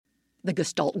The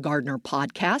Gestalt Gardener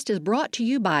podcast is brought to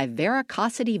you by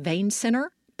Veracity Vein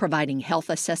Center, providing health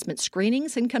assessment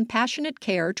screenings and compassionate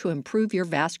care to improve your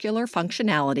vascular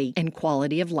functionality and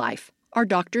quality of life. Our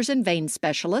doctors and vein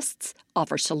specialists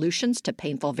offer solutions to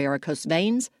painful varicose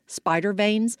veins, spider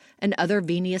veins, and other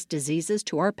venous diseases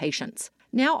to our patients.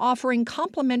 Now offering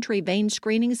complimentary vein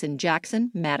screenings in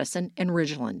Jackson, Madison, and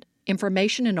Ridgeland.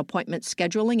 Information and appointment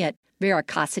scheduling at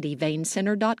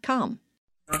veracityveincenter.com.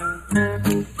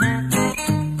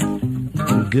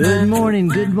 Good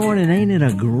morning. Ain't it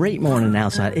a great morning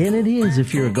outside? And it is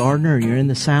if you're a gardener or you're in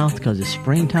the South, because it's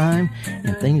springtime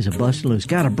and things are busting loose.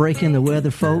 Got to break in the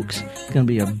weather, folks. It's going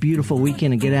to be a beautiful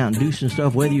weekend and get out and do some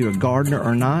stuff, whether you're a gardener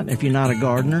or not. If you're not a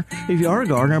gardener, if you are a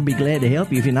gardener, I'll be glad to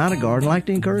help you. If you're not a gardener, I'd like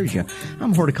to encourage you.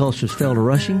 I'm horticulturist Felder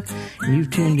Rushing, and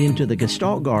you've tuned into the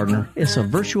Gestalt Gardener. It's a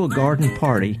virtual garden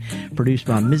party produced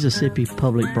by Mississippi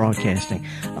Public Broadcasting.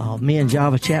 Me and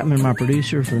Java Chapman, my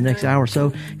producer, for the next hour or so,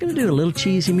 going to do a little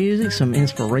cheesy music, some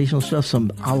inspirational stuff,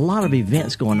 a lot of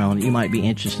events going on that you might be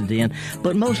interested in,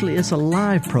 but mostly it's a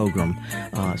live program.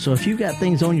 So if you've got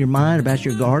things on your mind about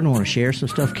your garden, want to share some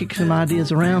stuff, kick some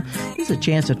ideas around, it's a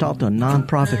chance to talk to a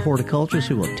nonprofit horticulturist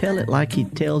who will tell it like he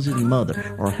tells his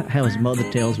mother, or how his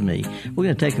mother tells me. We're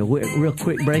going to take a real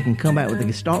quick break and come back with the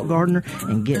Gestalt Gardener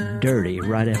and get dirty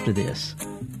right after this.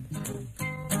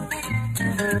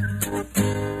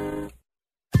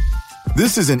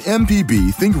 This is an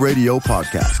MPB Think Radio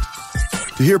podcast.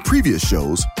 To hear previous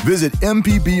shows, visit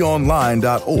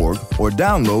mpbonline.org or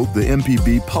download the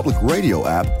MPB Public Radio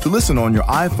app to listen on your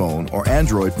iPhone or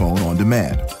Android phone on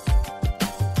demand.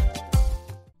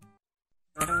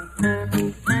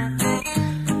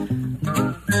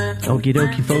 Okie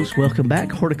dokie, folks. Welcome back.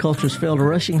 Horticulturist Felder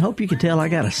Rushing. Hope you can tell I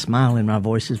got a smile in my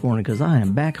voice this morning because I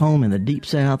am back home in the deep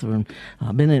South, and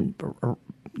I've been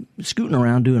scooting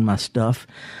around doing my stuff.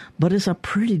 But it's a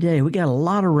pretty day. We got a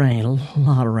lot of rain,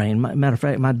 Matter of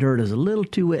fact, my dirt is a little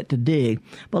too wet to dig,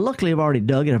 but luckily I've already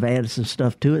dug it. I've added some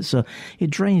stuff to it, so it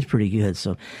drains pretty good.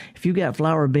 So if you got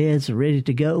flower beds ready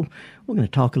to go, we're going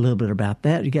to talk a little bit about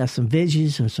that. You got some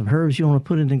veggies or some herbs you want to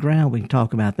put in the ground, we can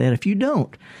talk about that. If you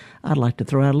don't, I'd like to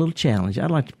throw out a little challenge.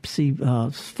 I'd like to see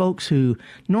folks who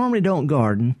normally don't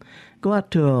garden go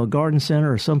out to a garden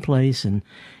center or someplace and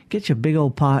get you a big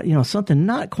old pot, something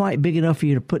not quite big enough for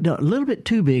you to put down, a little bit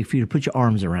too big for you to put your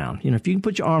arms around. If you can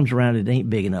put your arms around it, it ain't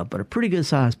big enough, but a pretty good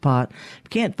sized pot. If you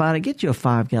can't find it, get you a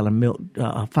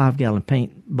 5-gallon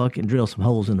paint bucket and drill some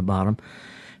holes in the bottom.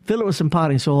 Fill it with some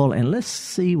potting soil, and let's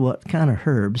see what kind of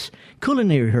herbs,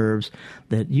 culinary herbs,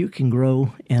 that you can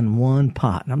grow in one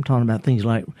pot. And I'm talking about things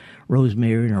like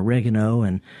rosemary and oregano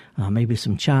and maybe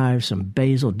some chives, some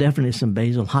basil, definitely some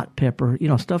basil, hot pepper,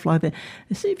 stuff like that.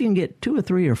 And see if you can get 2 or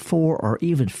 3 or 4 or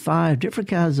even 5 different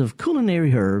kinds of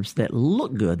culinary herbs that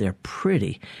look good. They're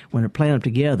pretty when they're planted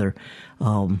together.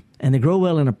 And they grow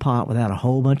well in a pot without a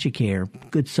whole bunch of care.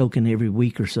 Good soaking every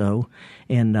week or so.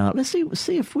 And let's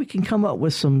see if we can come up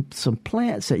with some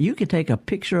plants that you can take a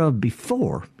picture of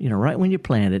before, right when you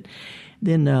plant it.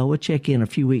 Then we'll check in a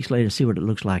few weeks later to see what it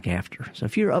looks like after. So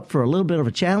if you're up for a little bit of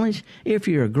a challenge, if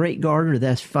you're a great gardener,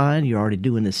 that's fine. You're already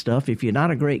doing this stuff. If you're not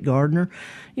a great gardener,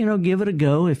 give it a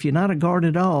go. If you're not a gardener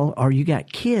at all, or you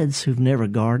got kids who've never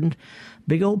gardened,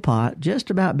 big old pot,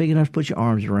 just about big enough to put your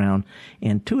arms around,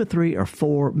 and 2 or 3 or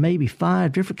 4, maybe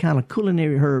 5 different kind of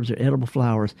culinary herbs or edible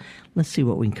flowers. Let's see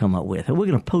what we can come up with. And we're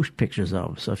going to post pictures of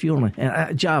them. So if you want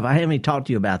to, Java, I haven't even talked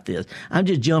to you about this. I'm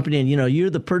just jumping in. You're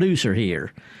the producer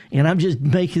here, and I'm just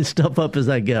making stuff up as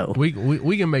I go. We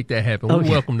can make that happen. Okay. We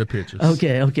welcome the pictures.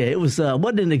 Okay. It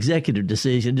wasn't an executive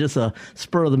decision, just a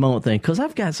spur of the moment thing, because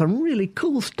I've got some really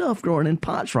cool stuff growing in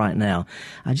pots right now.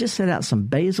 I just set out some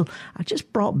basil. I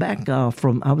just brought back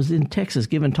I was in Texas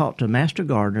giving talk to master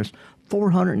gardeners,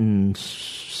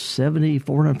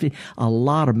 450, a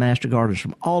lot of master gardeners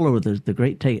from all over the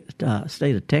great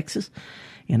state of Texas.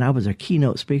 And I was a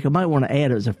keynote speaker. I might want to add,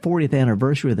 it was the 40th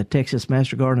anniversary of the Texas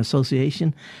Master Garden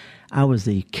Association. I was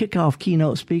the kickoff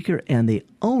keynote speaker and the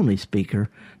only speaker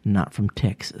not from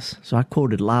Texas. So I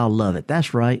quoted Lyle Lovett.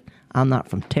 That's right. I'm not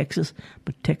from Texas,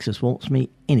 but Texas wants me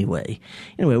anyway.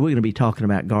 Anyway, we're going to be talking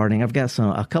about gardening. I've got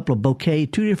a couple of 2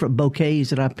 different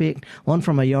bouquets that I picked, one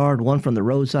from my yard, one from the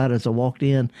roadside as I walked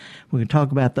in. We're going to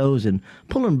talk about those and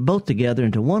pull them both together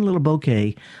into one little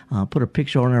bouquet. Put a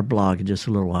picture on our blog in just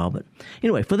a little while. But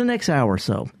anyway, for the next hour or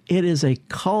so, it is a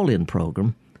call-in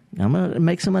program. I'm going to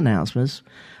make some announcements.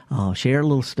 Share a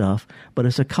little stuff, but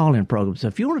it's a call-in program. So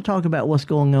if you want to talk about what's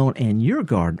going on in your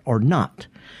garden or not,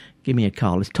 give me a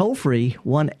call. It's toll-free,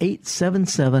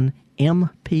 1-877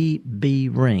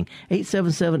 MPB-RING,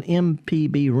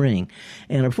 877-MPB-RING.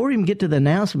 And before we even get to the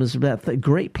announcements about the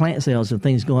great plant sales and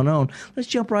things going on, let's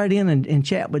jump right in and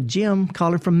chat with Jim,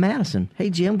 caller from Madison. Hey,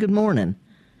 Jim, good morning.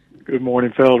 Good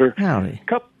morning, Felder. Howdy.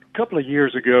 Couple of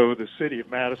years ago, the city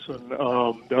of Madison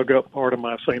dug up part of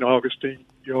my St. Augustine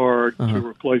yard to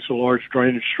replace a large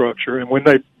drainage structure. And when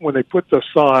they replaced the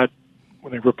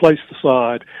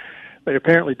sod, they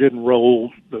apparently didn't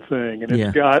roll the thing, and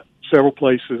it's got several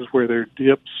places where there are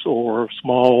dips or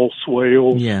small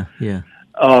swales. Yeah.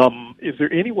 Is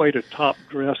there any way to top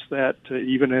dress that to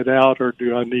even it out, or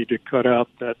do I need to cut out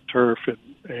that turf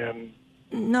and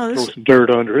throw some dirt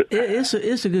under it?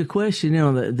 It's a good question.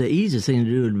 The easiest thing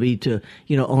to do would be to,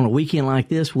 on a weekend like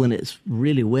this when it's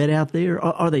really wet out there,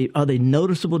 are they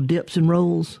noticeable dips and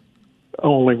rolls?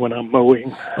 Only when I'm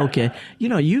mowing. Okay. You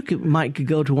might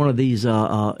go to one of these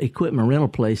equipment rental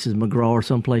places, McGraw or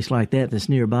someplace like that's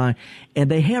nearby, and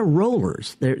they have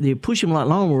rollers. They push them like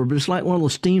lawnmower, but it's like one of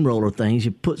those steamroller things.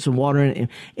 You put some water in it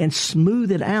and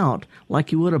smooth it out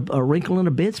like you would a wrinkle in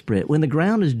a bedspread. When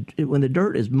the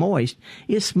dirt is moist,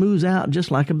 it smooths out just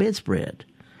like a bedspread.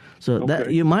 So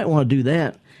that you might want to do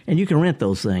that, and you can rent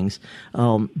those things.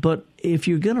 But if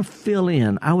you're going to fill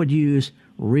in, I would use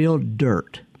real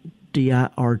dirt.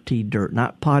 DIRT, dirt,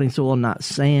 not potting soil, not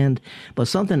sand, but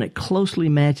something that closely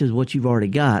matches what you've already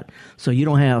got, so you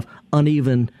don't have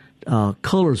uneven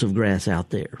colors of grass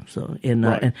out there. So,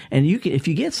 and you can, if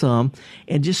you get some,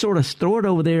 and just sort of throw it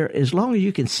over there, as long as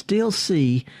you can still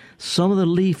see some of the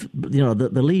leaf,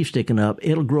 the leaves sticking up,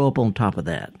 it'll grow up on top of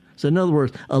that. So, in other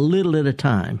words, a little at a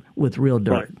time with real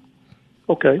dirt. Right.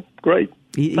 Okay, great.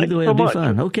 Either way, it'll be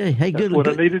fun. Okay, hey, That's what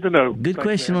I needed to know. Good Thanks,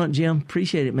 question on it, Jim.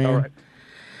 Appreciate it, man. All right.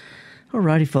 All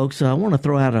righty, folks. I want to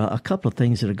throw out a couple of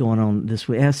things that are going on this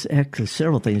week. Actually,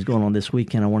 several things going on this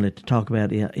weekend I wanted to talk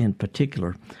about in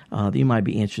particular that you might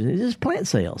be interested in. It's plant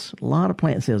sales. A lot of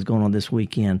plant sales going on this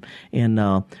weekend. And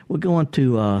we're going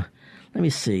to, let me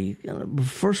see.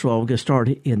 First of all, we're going to start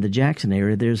in the Jackson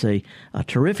area. There's a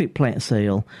terrific plant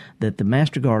sale that the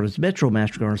Master Gardeners, Metro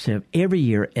Master Gardeners, have every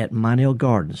year at Minell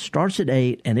Gardens. Starts at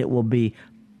 8, and it will be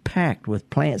packed with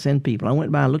plants and people. I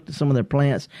went by and looked at some of their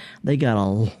plants. They got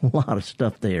a lot of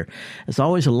stuff there. It's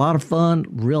always a lot of fun,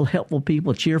 real helpful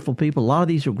people, cheerful people. A lot of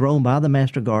these are grown by the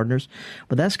Master Gardeners,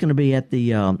 but that's going to be at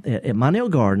the at Minell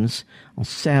Gardens on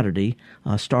Saturday,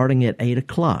 starting at 8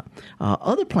 o'clock.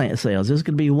 Other plant sales. There's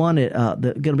going to be one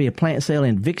going to be a plant sale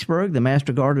in Vicksburg. The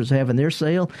Master Gardeners are having their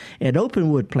sale at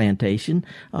Openwood Plantation.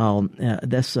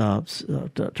 That's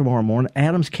tomorrow morning.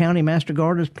 Adams County Master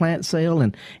Gardeners plant sale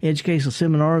and educational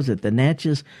seminars at the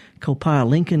Natchez Copiah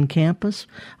Lincoln campus.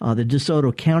 The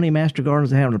DeSoto County Master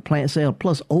Gardeners are having a plant sale,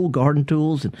 plus old garden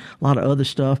tools and a lot of other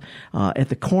stuff at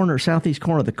the southeast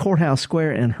corner of the Courthouse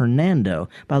Square in Hernando.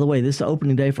 By the way, this is the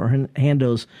opening day for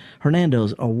Hernando's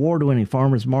award-winning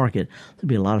farmers market. There'll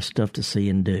be a lot of stuff to see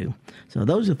and do. So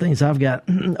those are things I've got.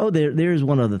 There's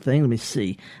one other thing. Let me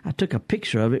see. I took a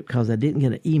picture of it because I didn't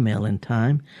get an email in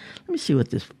time. Let me see what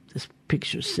this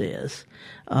picture says.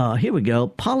 Here we go.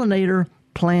 Pollinator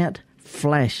plant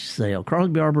flash sale,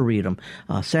 Crosby Arboretum,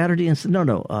 Saturday and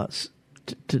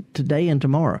today and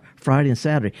tomorrow, Friday and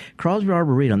Saturday. Crosby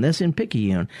Arboretum, that's in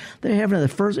Picayune. They're having the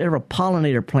first ever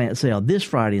pollinator plant sale this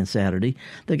Friday and Saturday.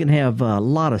 They can have a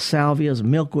lot of salvias,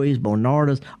 milkweeds,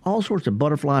 bonardas, all sorts of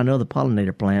butterfly and other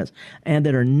pollinator plants, and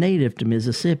that are native to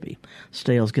Mississippi.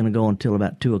 Sale's going to go until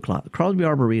about 2 o'clock. Crosby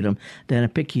Arboretum down in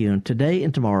Picayune, today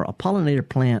and tomorrow, a pollinator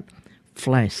plant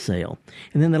flash sale.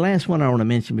 And then the last one I want to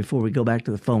mention before we go back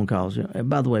to the phone calls.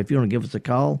 By the way, if you want to give us a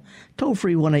call, toll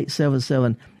free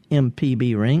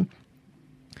 1-877-MPB-RING.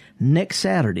 Next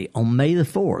Saturday on May the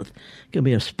 4th, going to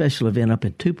be a special event up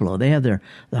in Tupelo. They have the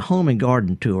home and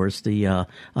garden tours, the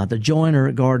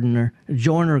Joiner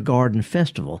Garden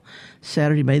Festival,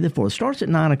 Saturday, May the 4th. Starts at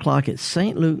 9 o'clock at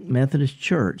St. Luke Methodist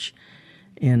Church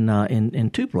in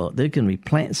Tupelo. There's going to be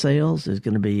plant sales. There's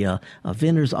going to be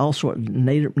vendors, all sorts of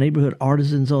neighborhood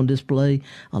artisans on display,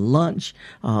 a lunch,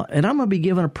 and I'm going to be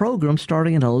giving a program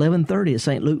starting at 11:30 at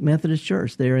St. Luke Methodist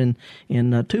Church there in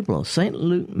Tupelo. St.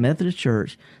 Luke Methodist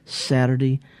Church,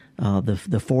 Saturday, the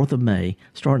 4th of May,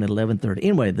 starting at 11:30.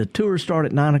 Anyway, the tours start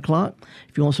at 9 o'clock.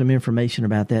 If you want some information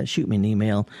about that, shoot me an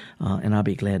email, and I'll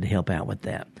be glad to help out with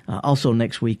that. Also,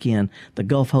 next weekend, the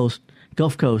Gulf Coast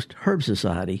Herb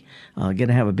Society going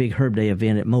to have a big herb day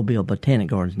event at Mobile Botanic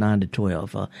Gardens, 9 to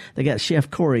 12. They got Chef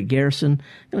Corey Garrison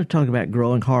going to talk about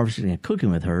growing, harvesting, and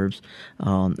cooking with herbs.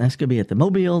 That's going to be at the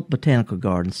Mobile Botanical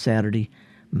Gardens, Saturday,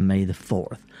 May the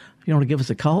 4th. If you want to give us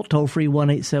a call, toll-free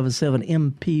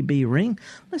 1-877-MPB-RING.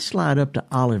 Let's slide up to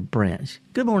Olive Branch.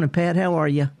 Good morning, Pat. How are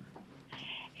you?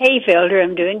 Hey, Felder,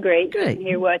 I'm doing great. Great. I'm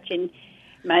here watching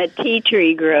my tea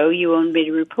tree grow. You want me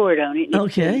to report on it?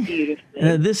 Okay.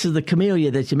 Beautifully. This is the camellia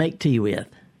that you make tea with.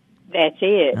 That's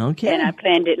it. Okay. And I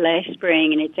planted it last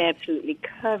spring, and it's absolutely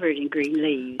covered in green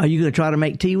leaves. Are you going to try to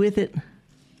make tea with it?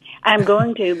 I'm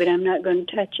going to, but I'm not going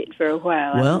to touch it for a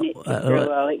while. Well, I want it to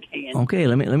grow all it can. Okay,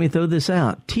 let me throw this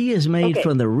out. Tea is made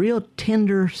from the real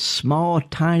tender, small,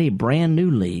 tiny, brand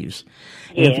new leaves.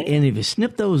 Yes. And if you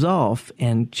snip those off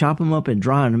and chop them up and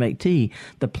dry them to make tea,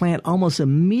 the plant almost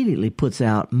immediately puts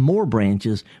out more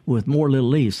branches with more little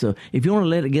leaves. So if you want to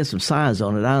let it get some size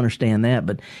on it, I understand that.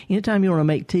 But anytime you want to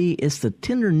make tea, it's the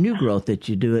tender new growth that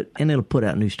you do it, and it'll put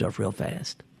out new stuff real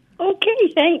fast.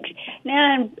 Okay, thanks.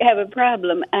 Now I have a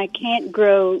problem. I can't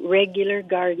grow regular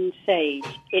garden sage.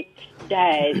 It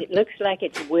dies. It looks like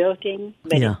it's wilting,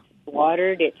 but it's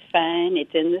watered, it's fine,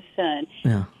 it's in the sun.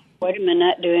 Yeah. What am I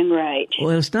not doing right?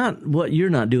 Well, it's not what you're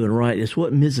not doing right. It's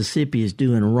what Mississippi is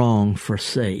doing wrong for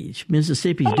sage.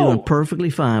 Mississippi's doing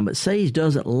perfectly fine, but sage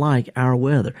doesn't like our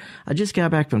weather. I just got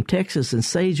back from Texas, and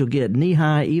sage will get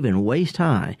knee-high, even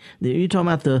waist-high. You're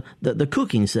talking about the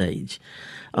cooking sage.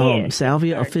 Yes,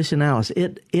 Salvia officinalis.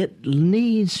 It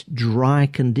needs dry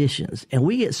conditions, and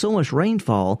we get so much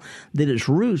rainfall that its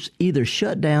roots either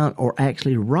shut down or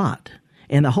actually rot.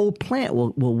 And the whole plant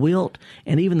will wilt,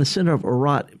 and even the center of it will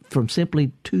rot from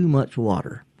simply too much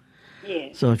water.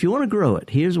 Yes. So if you want to grow it,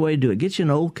 here's the way to do it. Get you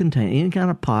an old container, any kind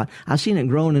of pot. I've seen it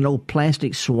grown in old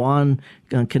plastic swan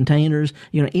containers,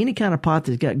 any kind of pot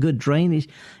that's got good drainage,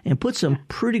 and put some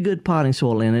pretty good potting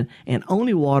soil in it, and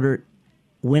only water it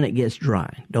when it gets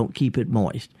dry. Don't keep it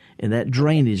moist. And that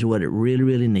drainage is what it really,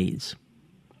 really needs.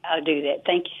 I'll do that.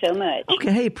 Thank you so much.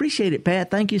 Okay, hey, appreciate it,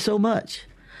 Pat. Thank you so much.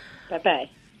 Bye-bye.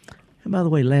 And by the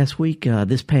way,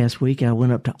 this past week, I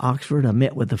went up to Oxford. I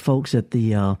met with the folks at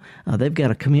the, they've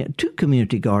got two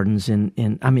community gardens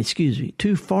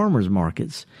two farmers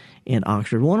markets in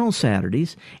Oxford, one on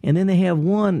Saturdays, and then they have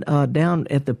one down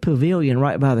at the pavilion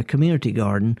right by the community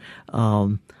garden,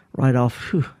 right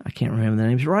off, I can't remember the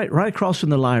names, right across from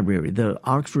the library, the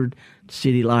Oxford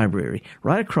City Library.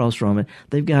 Right across from it,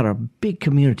 they've got a big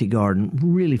community garden,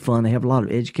 really fun. They have a lot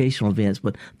of educational events,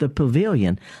 but the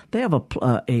pavilion, they have a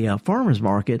farmer's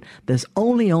market that's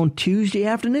only on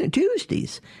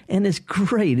Tuesdays, and it's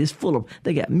great. It's full of,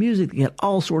 they got music, they got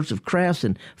all sorts of crafts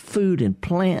and food and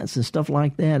plants and stuff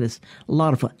like that. It's a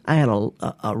lot of fun. I had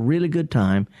a really good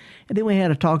time, and then we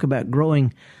had a talk about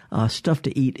growing stuff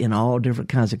to eat in all different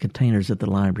kinds of containers at the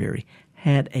library.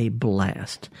 Had a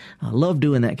blast. I love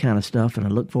doing that kind of stuff, and I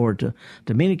look forward to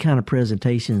many kind of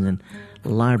presentations and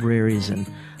libraries and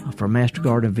for master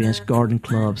garden events, garden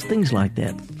clubs, things like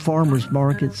that. Farmers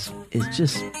markets.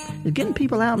 It's getting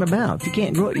people out and about. If you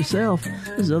can't grow it yourself,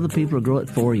 there's other people who grow it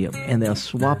for you, and they'll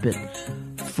swap it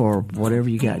for whatever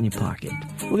you got in your pocket.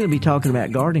 We're going to be talking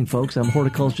about gardening, folks. I'm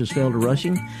horticulturist Felder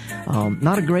Rushing.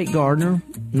 Not a great gardener,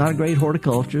 not a great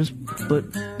horticulturist, but,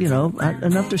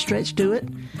 enough to stretch to it.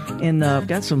 And I've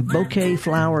got some bouquet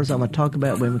flowers I'm going to talk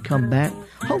about when we come back,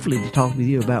 hopefully to talk with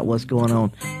you about what's going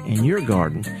on in your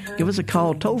garden. Give us a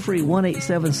call, toll-free,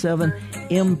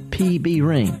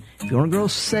 1-877-MPB-RING. If you want to grow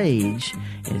sage,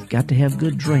 it's got to have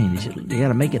good drainage. You got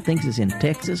to make it think it's in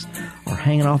Texas or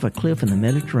hanging off a cliff in the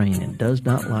Mediterranean. It does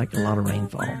not like a lot of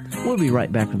rainfall. We'll be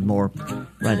right back with more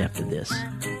right after this.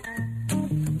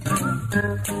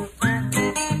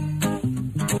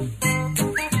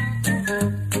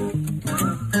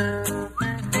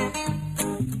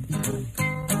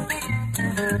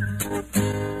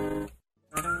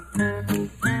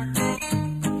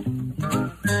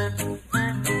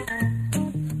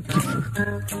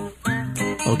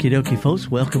 Okie dokie, folks.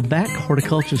 Welcome back.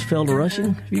 Horticulturist Felder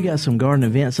Rushing. If you got some garden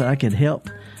events that I can help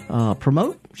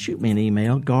promote, shoot me an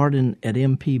email,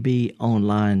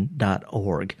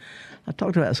 garden@mpbonline.org. I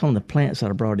talked about some of the plants that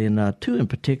I brought in, three in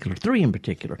particular.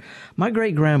 My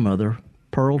great-grandmother,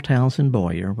 Pearl Townsend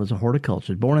Boyer, was a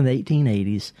horticulturist, born in the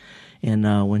 1880s.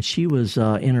 And when she was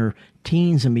in her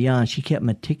teens and beyond, she kept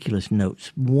meticulous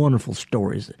notes, wonderful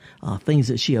stories, things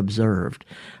that she observed.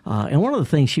 And one of the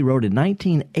things she wrote in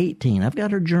 1918, I've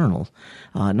got her journal,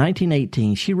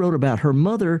 1918, she wrote about her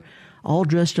mother, all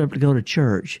dressed up to go to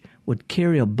church, would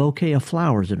carry a bouquet of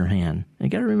flowers in her hand. And you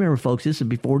got to remember, folks, this is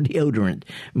before deodorant.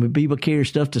 People carry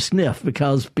stuff to sniff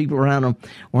because people around them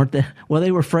weren't that, well,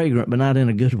 they were fragrant, but not in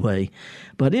a good way.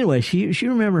 But anyway, she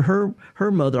remembered her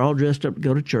mother, all dressed up to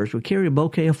go to church, would carry a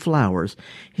bouquet of flowers.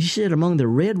 And she said, among the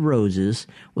red roses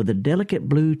were the delicate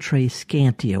blue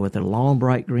Triscantia with their long,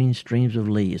 bright green streams of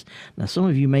leaves. Now, some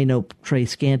of you may know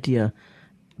Triscantia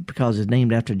because it's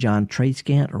named after John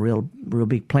Tradescant, a real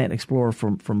big plant explorer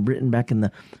from Britain back in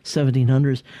the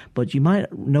 1700s. But you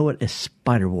might know it as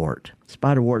spiderwort.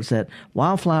 Spiderwort's that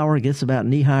wildflower, gets about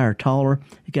knee-high or taller.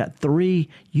 It got 3,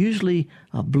 usually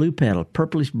blue petal,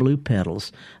 purplish blue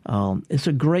petals. It's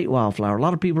a great wildflower. A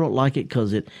lot of people don't like it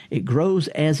because it grows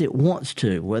as it wants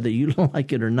to, whether you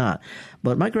like it or not.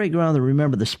 But my great-grandmother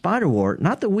remembered the spiderwort,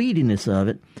 not the weediness of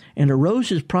it, and the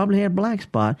roses probably had black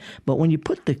spot. But when you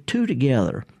put the two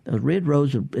together, the red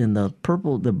rose and the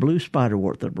blue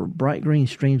spiderwort, the bright green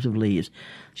streams of leaves,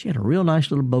 she had a real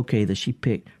nice little bouquet that she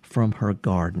picked from her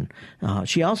garden.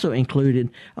 She also included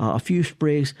a few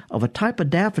sprigs of a type of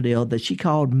daffodil that she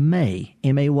called May,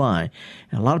 M-A-Y.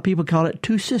 And a lot of people call it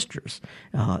Two Sisters.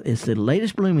 It's the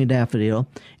latest blooming daffodil.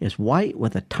 It's white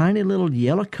with a tiny little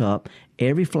yellow cup.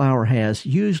 Every flower has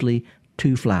usually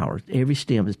 2 flowers. Every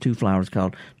stem is 2 flowers,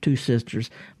 called Two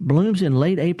Sisters. Blooms in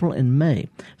late April and May.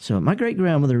 So my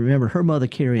great-grandmother remembered her mother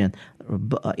carrying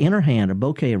in her hand a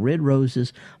bouquet of red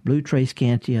roses, blue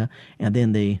Tradescantia, and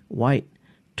then the white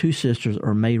Two Sisters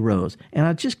or May rose. And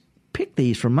I just picked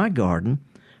these from my garden.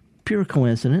 Pure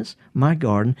coincidence, my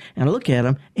garden, and I look at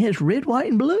them, and it's red,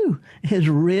 white, and blue. It's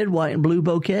red, white, and blue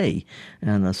bouquet.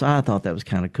 And so I thought that was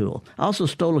kind of cool. I also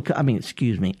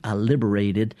I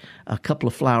liberated a couple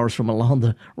of flowers from along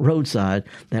the roadside,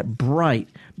 that bright,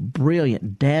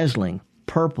 brilliant, dazzling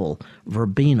purple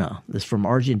verbena. This is from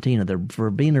Argentina, the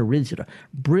verbena rigida.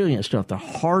 Brilliant stuff. The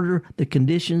harder the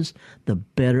conditions, the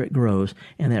better it grows.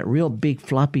 And that real big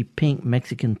floppy pink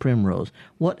Mexican primrose.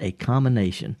 What a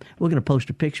combination. We're going to post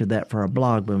a picture of that for our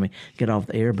blog when we get off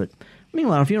the air. But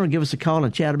meanwhile, if you want to give us a call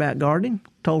and chat about gardening,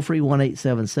 toll free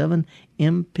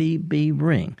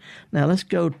 1-877-MPB-RING. Now let's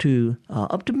go to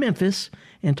up to Memphis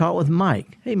and talk with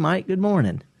Mike. Hey, Mike, good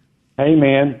morning. Hey,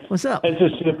 man. What's up? It's a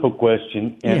simple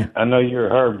question, and yeah. I know you're a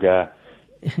herb guy.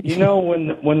 You know,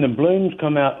 when the blooms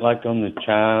come out, like on the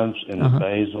chives and the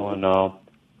basil and all,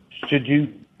 should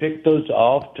you pick those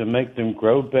off to make them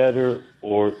grow better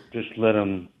or just let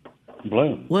them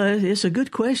bloom? Well, it's a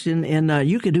good question, and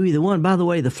you could do either one. By the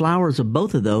way, the flowers of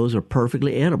both of those are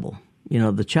perfectly edible. You know,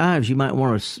 the chives, you might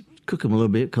want to cook them a little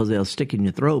bit because they'll stick in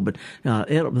your throat, but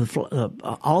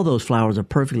all those flowers are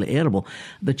perfectly edible.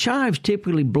 The chives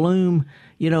typically bloom,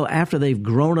 after they've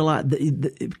grown a lot.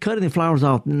 Cutting the flowers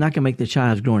off not going to make the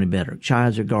chives grow any better.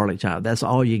 Chives are garlic chives. That's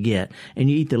all you get, and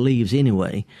you eat the leaves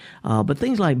anyway. But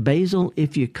things like basil,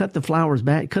 if you cut the flowers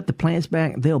back, cut the plants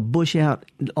back, they'll bush out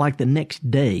like the next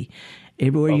day.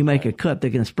 Everywhere you make a cut,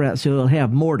 they can sprout, so they'll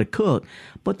have more to cook.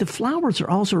 But the flowers are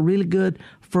also really good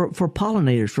for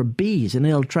pollinators, for bees, and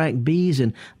they'll attract bees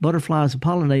and butterflies and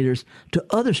pollinators to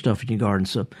other stuff in your garden.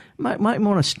 So might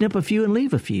want to snip a few and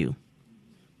leave a few.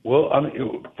 Well, I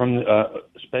mean,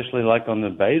 especially like on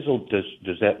the basil, does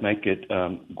that make it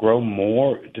grow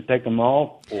more to take them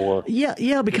off, or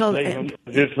yeah, because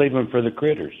just leave them for the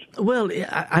critters? Well,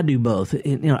 I do both.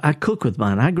 I cook with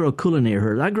mine. I grow culinary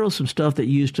herbs. I grow some stuff that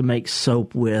you use to make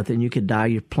soap with, and you can dye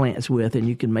your plants with, and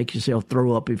you can make yourself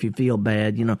throw up if you feel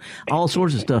bad. All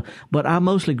sorts of stuff. But I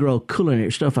mostly grow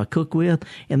culinary stuff I cook with,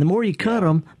 and the more you cut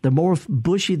them, the more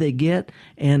bushy they get,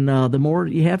 and the more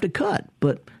you have to cut.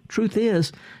 But truth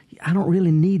is, I don't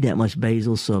really need that much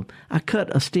basil, so I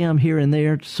cut a stem here and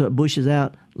there so it bushes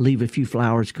out, leave a few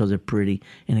flowers because they're pretty,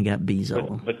 and it got bees on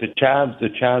them. But the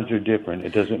chives are different.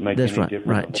 It doesn't make any difference.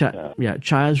 Right.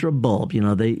 Chives are a bulb. They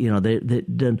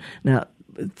now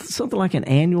something like an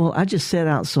annual. I just set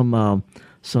out some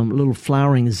little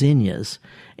flowering zinnias.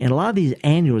 And a lot of these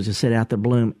annuals are set out to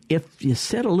bloom. If you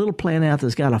set a little plant out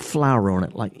that's got a flower on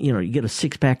it, like, you get a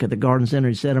 6-pack at the garden center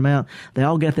and set them out, they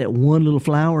all got that one little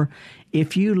flower.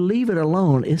 If you leave it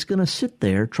alone, it's going to sit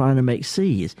there trying to make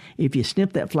seeds. If you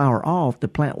snip that flower off, the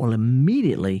plant will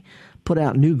immediately put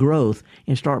out new growth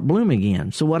and start blooming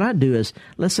again. So what I do is,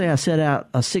 let's say I set out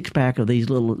a 6-pack of these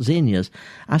little zinnias.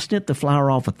 I snip the flower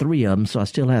off of 3 of them, so I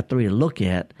still have 3 to look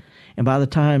at. And by the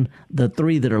time the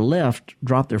 3 that are left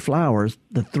drop their flowers,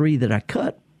 the 3 that I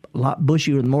cut, a lot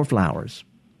bushier with more flowers.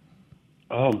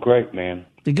 Oh, great, man.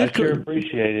 I sure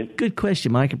appreciate it. Good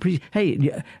question, Mike.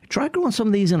 Hey, try growing some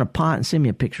of these in a pot and send me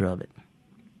a picture of it.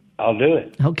 I'll do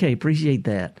it. Okay, appreciate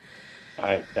that. All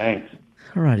right, thanks.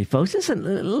 All righty, folks. It's a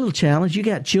little challenge. You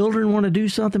got children want to do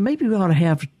something. Maybe we ought to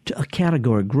have a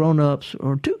category, grown-ups,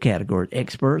 or 2 categories,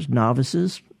 experts,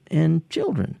 novices, and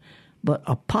children. But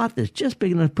a pot that's just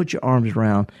big enough to put your arms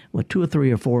around with 2 or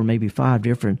 3 or 4, maybe 5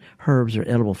 different herbs or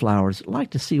edible flowers. I'd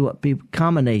like to see what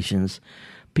combinations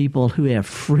people who have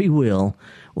free will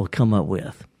come up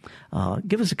with.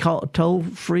 Give us a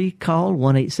toll-free call,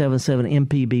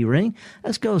 1-877-MPB-RING.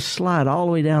 Let's go slide all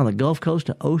the way down the Gulf Coast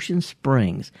to Ocean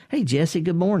Springs. Hey, Jesse,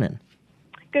 good morning.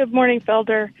 Good morning,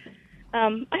 Felder.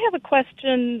 I have a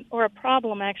question or a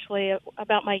problem, actually,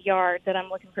 about my yard that I'm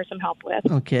looking for some help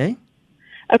with. Okay.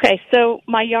 Okay, so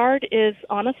my yard is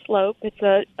on a slope. It's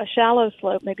a shallow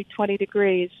slope, maybe 20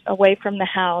 degrees away from the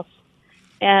house.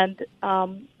 And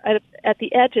at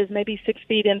the edges, maybe 6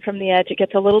 feet in from the edge, it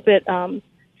gets a little bit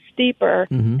steeper,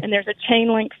 and there's a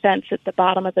chain link fence at the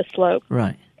bottom of the slope.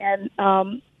 Right. And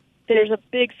there's a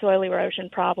big soil erosion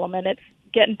problem, and it's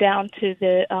getting down to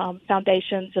the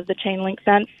foundations of the chain link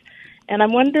fence. And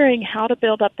I'm wondering how to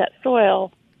build up that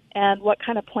soil and what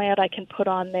kind of plant I can put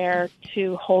on there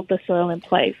to hold the soil in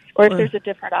place, or if there's a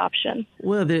different option.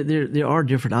 Well, there are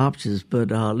different options,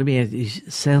 but let me ask you,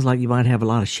 it sounds like you might have a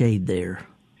lot of shade there.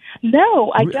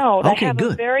 No, I don't. Okay, I have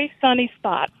good. a very sunny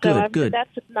spot, so Good. That's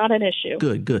not an issue.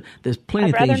 Good. There's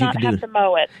plenty of things you can do. I'd rather not have to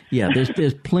mow it. Yeah,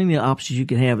 there's plenty of options you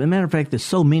can have. As a matter of fact, there's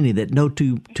so many that no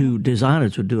two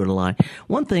designers would do it alike.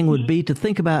 One thing would be to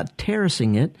think about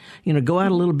terracing it. Go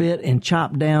out a little bit and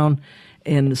chop down,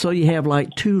 and so you have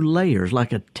like 2 layers,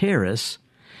 like a terrace.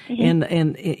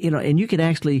 And you could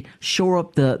actually shore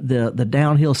up the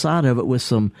downhill side of it with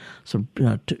some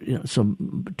 2x6,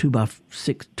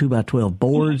 2x12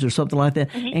 boards or something like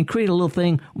that, and create a little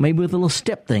thing, maybe with a little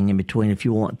step thing in between if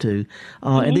you want to.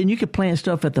 And then you could plant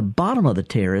stuff at the bottom of the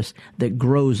terrace that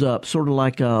grows up, sort of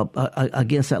like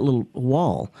against that little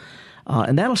wall.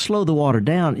 And that'll slow the water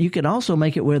down. You could also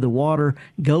make it where the water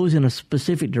goes in a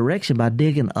specific direction by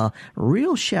digging a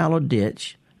real shallow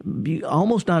ditch. You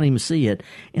almost not even see it,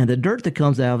 and the dirt that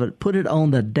comes out of it, put it on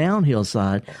the downhill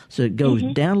side so it goes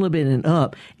down a little bit and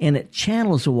up, and it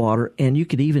channels the water, and you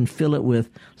could even fill it with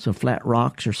some flat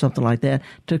rocks or something like that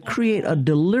to create a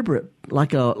deliberate,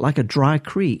 like a dry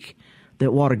creek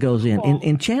that water goes in,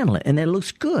 and channel it, and it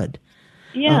looks good.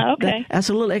 Yeah, okay. That's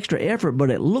a little extra effort,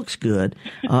 but it looks good,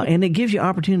 and it gives you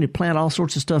opportunity to plant all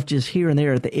sorts of stuff just here and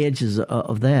there at the edges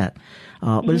of that.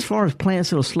 But as far as plants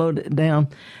that'll slow it down,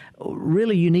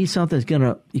 really, you need something that's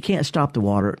you can't stop the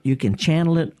water. You can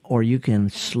channel it or you can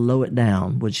slow it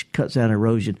down, which cuts out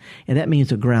erosion. And that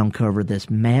means a ground cover that's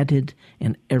matted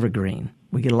and evergreen.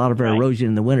 We get a lot of erosion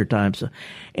in the wintertime.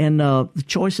 The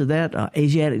choice of that,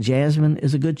 Asiatic jasmine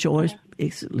is a good choice.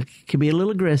 It can be a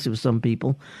little aggressive with some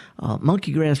people.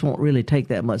 Monkey grass won't really take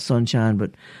that much sunshine,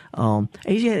 but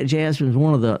Asiatic jasmine is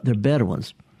one of the better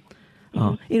ones.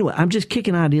 Anyway, I'm just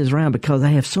kicking ideas around because I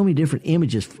have so many different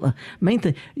images. Main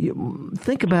thing,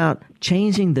 think about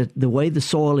changing the way the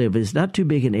soil is. It's not too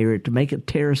big an area to make a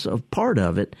terrace of part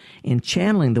of it and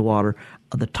channeling the water,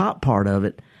 the top part of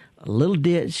it, a little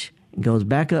ditch, and goes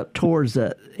back up towards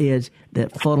the edge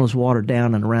that funnels water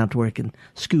down and around to where it can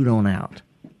scoot on out.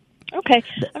 Okay.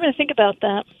 I'm going to think about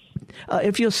that.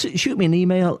 If you'll shoot me an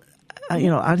email,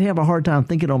 I'd have a hard time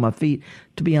thinking on my feet.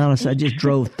 To be honest, I just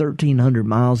drove 1,300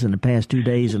 miles in the past 2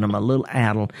 days, and I'm a little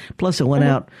addled. Plus, I went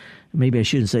out. Maybe I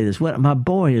shouldn't say this. My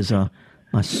boy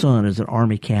my son is an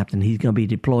Army captain. He's going to be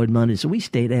deployed Monday, so we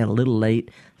stayed out a little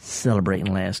late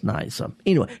celebrating last night. So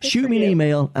anyway, shoot me an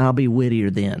email. I'll be wittier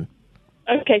then.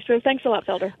 Okay, so thanks a lot,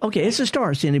 Felder. Okay, it's a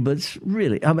start, Cindy, but it's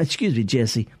really. Excuse me,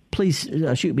 Jesse. Please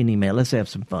shoot me an email. Let's have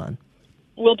some fun.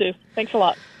 Will do. Thanks a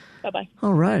lot. Bye-bye.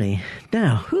 All righty.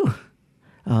 Now,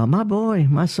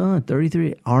 my son,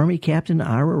 33, Army Captain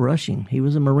Ira Rushing. He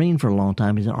was a Marine for a long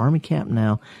time. He's an Army captain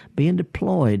now, being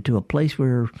deployed to a place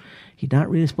where he's not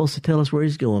really supposed to tell us where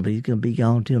he's going, but he's going to be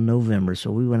gone until November. So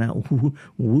we went out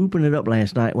whooping it up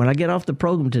last night. When I get off the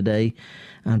program today,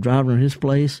 I'm driving to his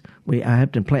place. I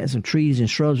have to plant some trees and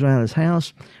shrubs around his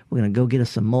house. We're going to go get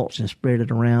us some mulch and spread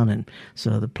it around, and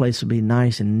so the place will be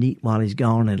nice and neat while he's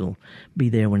gone. It'll be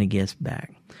there when he gets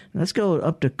back. Let's go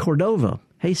up to Cordova.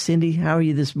 Hey, Cindy, how are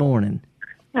you this morning?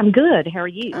 I'm good. How are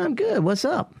you? I'm good. What's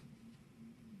up?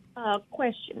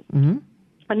 Question. Mm-hmm.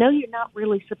 I know you're not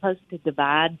really supposed to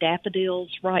divide daffodils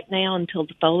right now until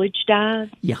the foliage dies.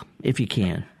 Yeah, if you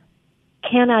can.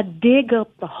 Can I dig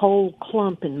up the whole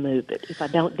clump and move it if I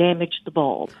don't damage the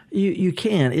bulb? You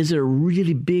can. Is there a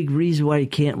really big reason why you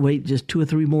can't wait just 2 or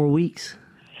 3 more weeks?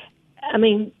 I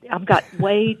mean, I've got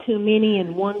way too many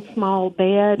in one small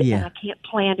bed, yeah. and I can't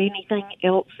plant anything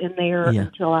else in there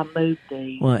until I move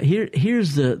these. Well,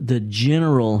 here's the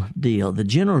general deal. The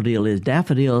general deal is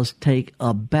daffodils take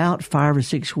about 5 or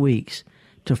 6 weeks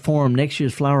to form next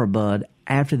year's flower bud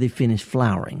after they finish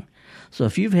flowering. So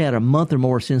if you've had a month or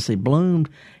more since they bloomed,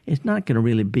 it's not going to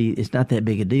really it's not that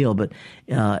big a deal. But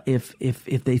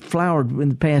if they flowered in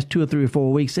the past 2 or 3 or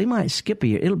 4 weeks, they might skip a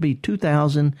year. It'll be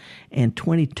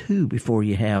 2022 before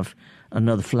you have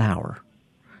another flower.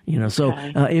 So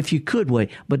if you could wait.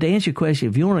 But to answer your question,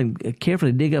 if you want to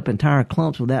carefully dig up entire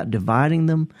clumps without dividing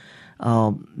them,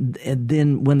 and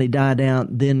then when they die down,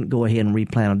 then go ahead and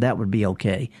replant them. That would be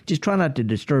okay. Just try not to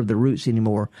disturb the roots any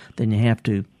more than you have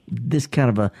to. This kind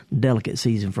of a delicate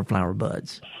season for flower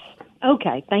buds.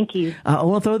 Okay, thank you. I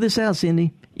want to throw this out,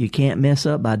 Cindy. You can't mess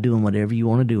up by doing whatever you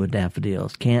want to do with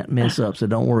daffodils. Can't mess up, so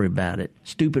don't worry about it.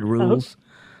 Stupid rules.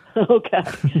 Okay.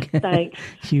 Thanks.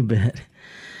 You bet.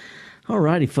 All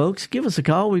righty, folks. Give us a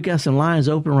call. We've got some lines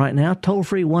open right now.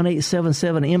 Toll-free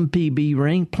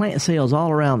 1-877-MPB-RING. Plant sales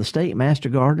all around the state. Master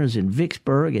Gardeners in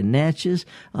Vicksburg and Natchez,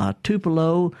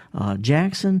 Tupelo,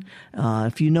 Jackson.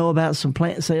 If you know about some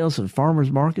plant sales at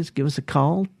farmers markets, give us a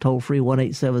call. Toll-free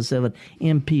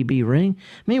 1-877-MPB-RING.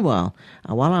 Meanwhile,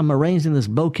 while I'm arranging this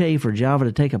bouquet for Java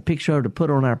to take a picture of to put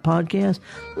on our podcast,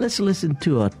 let's listen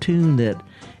to a tune that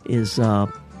is...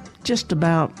 just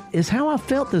about is how I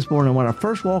felt this morning when I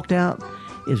first walked out.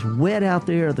 It's wet out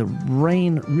there. The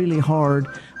rain really hard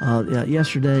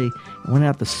yesterday. Went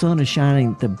out. The sun is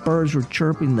shining. The birds were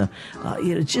chirping.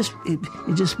 It just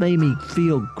made me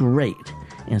feel great.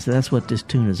 And so that's what this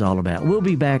tune is all about. We'll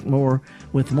be back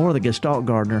with more of the Gestalt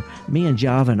Gardener, me and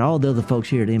Java and all the other folks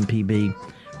here at MPB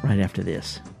right after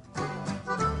this.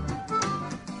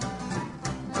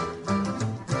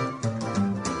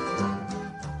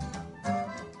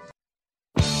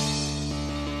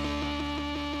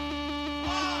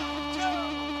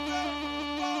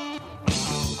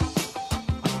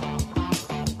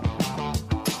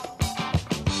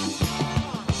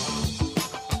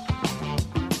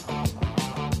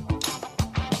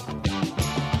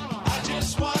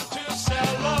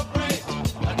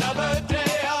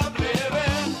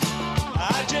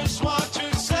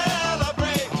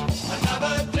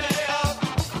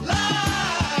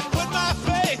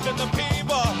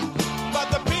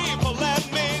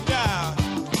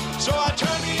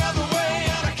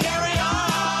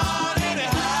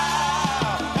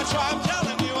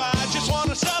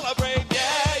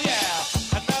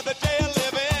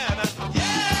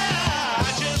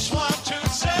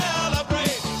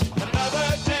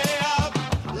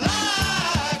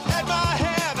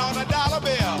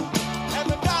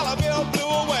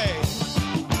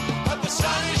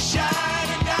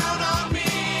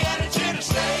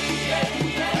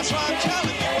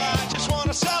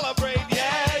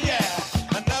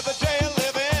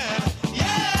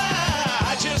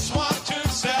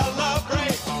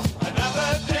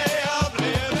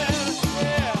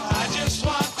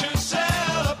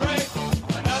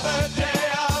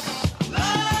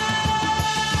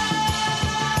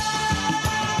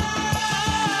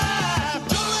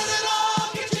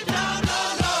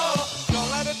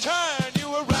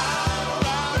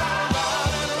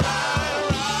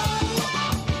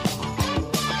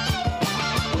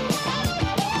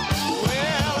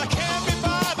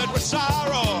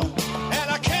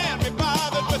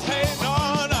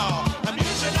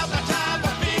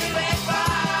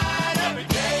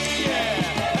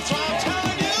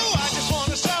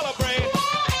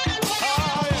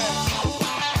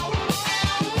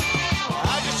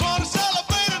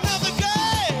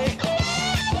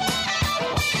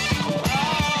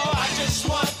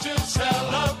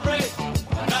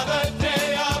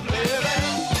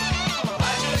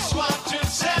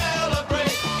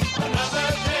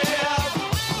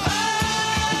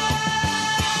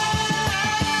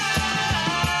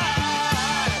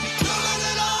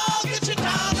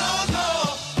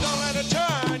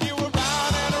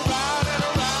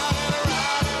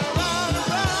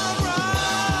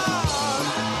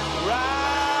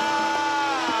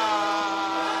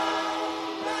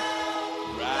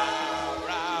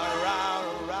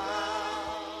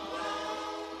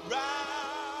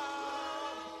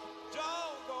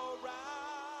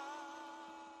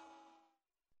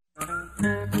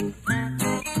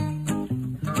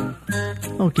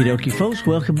 Okie dokie, folks.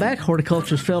 Welcome back.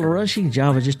 Horticulturist Fellow Rushing.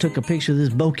 Java just took a picture of this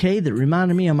bouquet that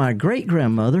reminded me of my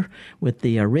great-grandmother with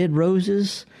the red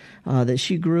roses that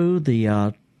she grew,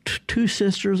 the two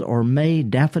sisters or May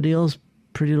daffodils,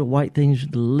 pretty little white things,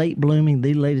 the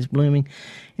latest blooming,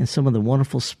 and some of the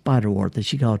wonderful spiderwort that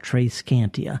she called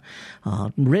Triscantia.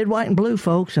 Red, white, and blue,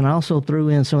 folks, and I also threw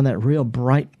in some of that real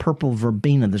bright purple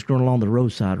verbena that's growing along the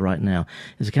roadside right now.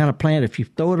 It's the kind of plant, if you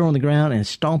throw it on the ground and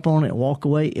stomp on it and walk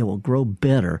away, it will grow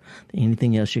better than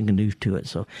anything else you can do to it.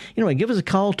 So, anyway, give us a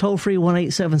call, toll-free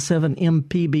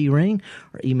 1-877-MPB-RING,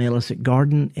 or email us at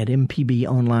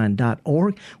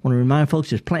garden@mpbonline.org. I want to remind folks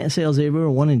there's plant sales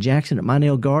everywhere, one in Jackson at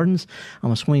Minell Gardens. I'm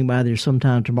going to swing by there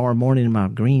sometime tomorrow morning in my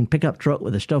green pickup truck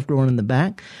with the stuff growing in the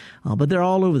back, but they're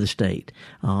all over the state.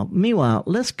 Meanwhile,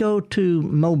 let's go to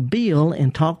Mobile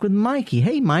and talk with Mikey.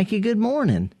 Hey, Mikey, good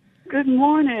morning. Good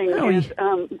morning.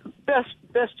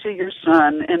 best to your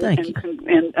son, and thank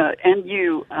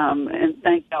you, and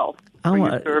thank y'all for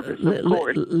your service.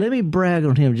 Let me brag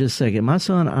on him just a second. My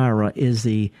son Ira is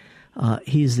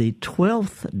he's the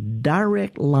 12th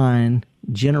direct line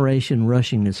generation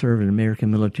Russian to serve in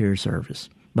American military service.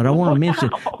 But I want to mention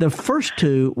the first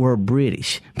two were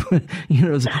British.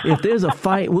 If there's a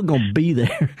fight, we're going to be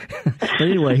there. But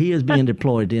anyway, he is being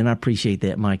deployed, and I appreciate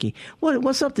that, Mikey.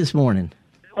 What's up this morning?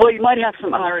 Well, you might have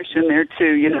some Irish in there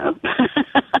too,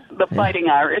 the fighting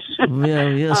Irish.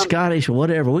 Yeah, Scottish,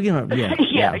 whatever. We're gonna,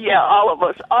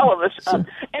 all of us. So,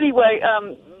 anyway,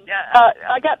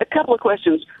 I got a couple of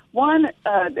questions. One,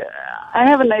 I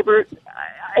have a neighbor.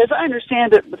 As I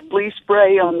understand it, the flea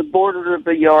spray on the border of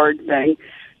the yard thing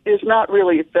is not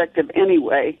really effective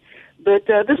anyway. But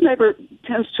this neighbor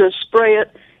tends to spray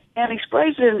it, and he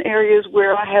sprays it in areas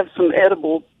where I have some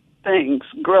edible things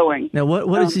growing. Now,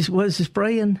 what is he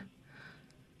spraying?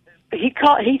 He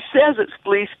says it's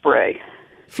flea spray.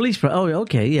 Flea spray. Oh,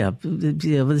 okay, yeah.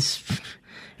 But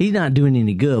he's not doing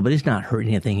any good, but it's not hurting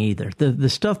anything either. The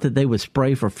stuff that they would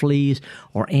spray for fleas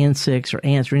or insects or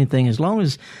ants or anything, as long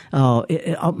as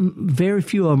very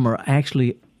few of them are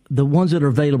actually the ones that are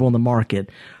available on the market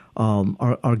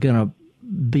are going to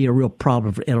be a real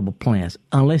problem for edible plants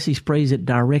unless he sprays it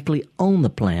directly on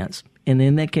the plants. And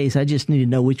in that case, I just need to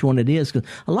know which one it is, because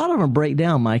a lot of them break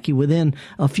down, Mikey, within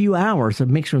a few hours of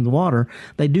mixing in the water.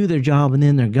 They do their job and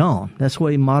then they're gone. That's the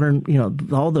way modern,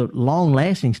 all the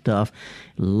long-lasting stuff,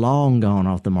 long gone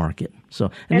off the market. So,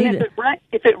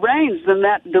 if it rains, then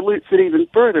that dilutes it even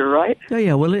further, right?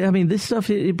 Yeah. Well, I mean, this stuff,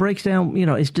 it breaks down,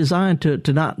 it's designed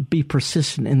to not be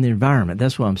persistent in the environment.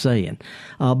 That's what I'm saying.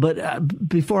 But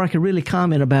before I can really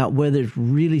comment about whether it's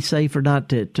really safe or not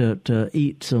to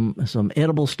eat some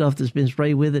edible stuff that's been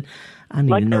sprayed with it, I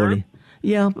need to know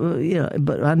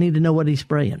but I need to know what he's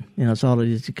spraying. That's all it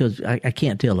is, because I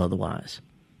can't tell otherwise.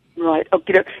 Right.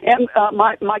 Okay. And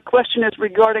my question is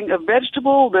regarding a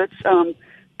vegetable that's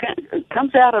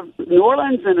comes out of New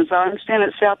Orleans and, as I understand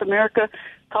it, South America,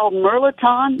 called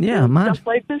mirliton. Yeah, in some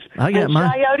places. I got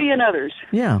mine. Chayote and others.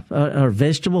 Yeah, or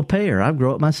vegetable pear. I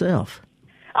grow it myself.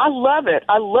 I love it.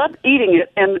 I love eating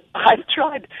it, and I've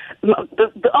tried.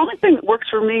 The only thing that works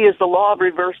for me is the law of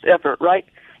reverse effort, right?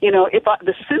 As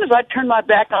soon as I turn my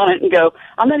back on it and go,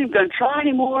 I'm not even going to try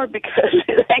anymore because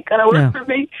it ain't going to work for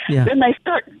me, then they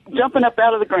start jumping up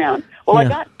out of the ground. Well, I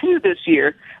got 2 this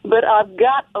year, but I've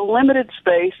got a limited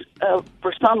space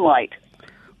for sunlight.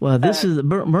 Well, this is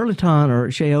mirliton or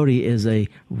chayote is a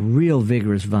real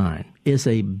vigorous vine.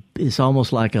 It's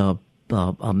almost like a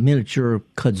miniature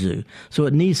kudzu, so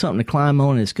it needs something to climb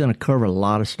on, and it's going to cover a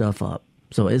lot of stuff up.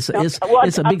 So it's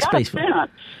a big space for it.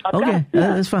 Okay,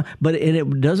 that's fine. But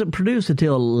it doesn't produce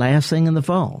until last thing in the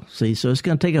fall. See, so it's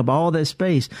going to take up all that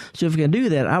space. So if you can do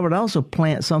that, I would also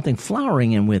plant something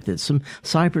flowering in with it, some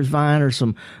cypress vine or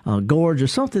some gorge or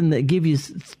something that give you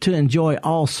to enjoy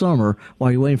all summer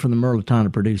while you're waiting for the mirliton to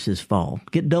produce this fall.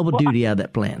 Get double duty out of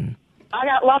that planting. I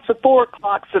got lots of 4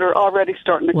 o'clocks that are already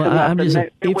starting to come up, and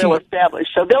they're well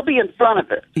established, so they'll be in front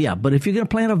of it. Yeah, but if you're going to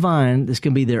plant a vine that's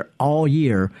going to be there all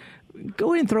year,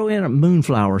 go ahead and throw in a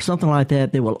moonflower or something like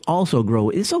that will also grow.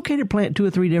 It's okay to plant 2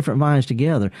 or 3 different vines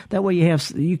together. That way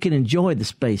you can enjoy the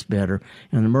space better,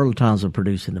 and the mirlitons will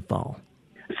produce in the fall.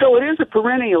 So it is a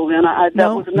perennial then?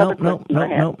 No.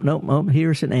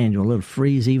 Here's an annual. It'll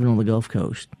freeze even on the Gulf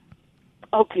Coast.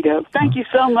 Okay, doke. Thank you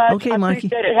so much. Okay, Mikey.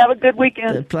 Appreciate it. Have a good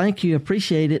weekend. Thank you.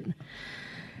 Appreciate it.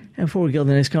 And before we go to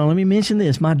the next call, let me mention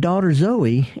this. My daughter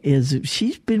Zoe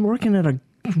she's been working at a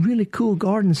really cool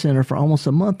garden center for almost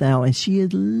a month now, and she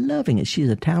is loving it. She's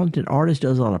a talented artist,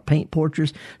 does a lot of paint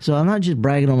portraits. So I'm not just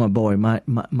bragging on my boy. My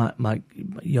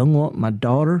young one, my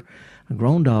daughter, a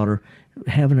grown daughter,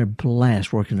 having a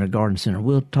blast working at a garden center.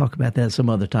 We'll talk about that some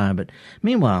other time. But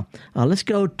meanwhile, let's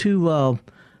go to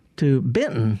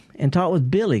Benton and talk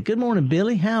with Billy. Good morning,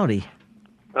 Billy. Howdy.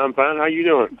 I'm fine. How you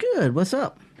doing? Good. What's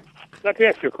up? I'd like to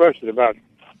ask you a question about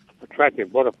attracting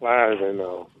butterflies and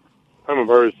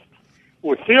hummingbirds.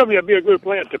 Would salvia be a good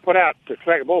plant to put out to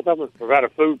attract both of them, provide a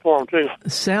food for them too?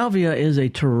 Salvia is a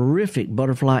terrific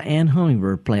butterfly and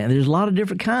hummingbird plant. There's a lot of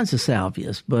different kinds of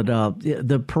salvias, but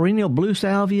the perennial blue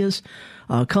salvias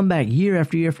come back year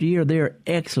after year after year. They're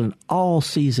excellent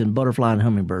all-season butterfly and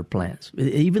hummingbird plants,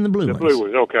 even the blue ones. The blue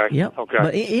ones, okay. Yep. Okay.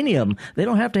 But any of them, they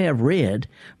don't have to have red,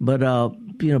 but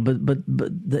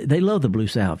they love the blue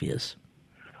salvias.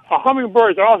 Are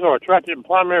hummingbirds also attracted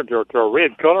primarily to a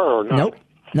red color or not?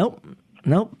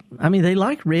 Nope. I mean, they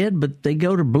like red, but they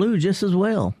go to blue just as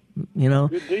well.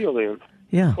 Good deal then.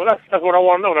 Yeah. Well, that's what I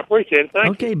want to know. I appreciate it. Thank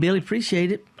you. Okay, Billy,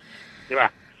 appreciate it. Yeah.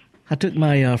 I took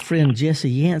my friend Jesse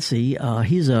Yancey.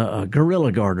 He's a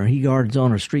guerrilla gardener. He gardens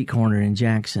on a street corner in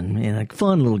Jackson, in a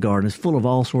fun little garden. It's full of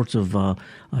all sorts of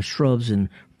shrubs and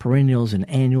perennials and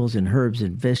annuals and herbs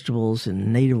and vegetables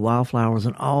and native wildflowers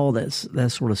and all that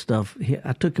sort of stuff.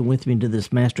 I took him with me to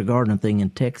this master gardener thing in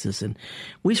Texas, and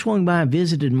we swung by and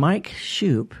visited Mike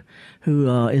Shoup, who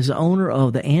is the owner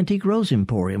of the Antique Rose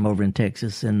Emporium over in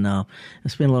Texas. And I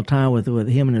spent a little time with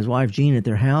him and his wife, Jean, at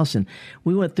their house. And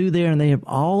we went through there, and they have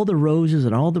all the roses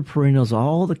and all the perennials,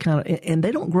 all the kind of – and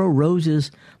they don't grow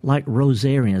roses like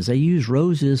rosarians. They use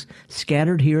roses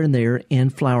scattered here and there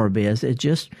in flower beds. It's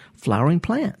just flowering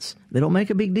plants. They don't make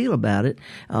a big deal about it.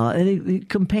 And a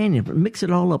companion, mix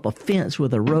it all up, a fence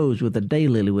with a rose, with a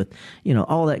daylily, with,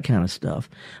 all that kind of stuff.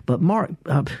 But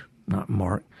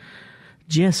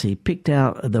Jesse picked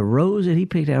out the rose that he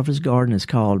picked out for his garden is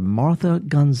called Martha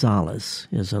Gonzalez.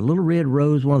 It's a little red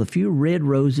rose, one of the few red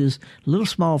roses, little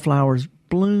small flowers,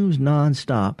 blooms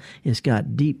nonstop. It's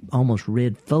got deep, almost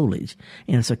red foliage,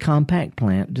 and it's a compact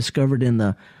plant discovered in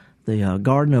the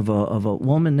garden of a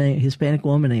woman Hispanic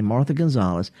woman named Martha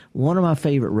Gonzalez. One of my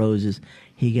favorite roses.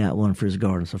 He got one for his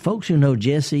garden. So folks who know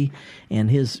Jesse and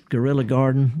his guerrilla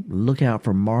garden, look out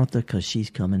for Martha, because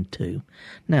she's coming too.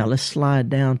 Now let's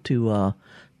slide down to up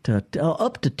to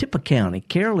Tippah County.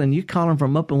 Carolyn, you calling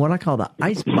from up in what I call the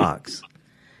ice box.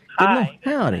 Hi.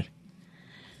 Howdy.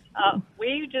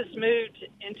 We just moved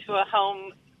into a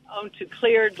home onto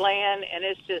cleared land, and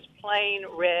it's just plain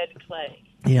red clay.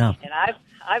 Yeah. And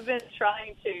I've been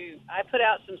trying to. I put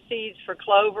out some seeds for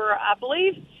clover. I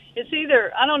believe it's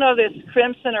either, I don't know if it's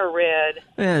crimson or red.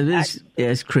 Yeah,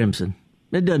 it's crimson.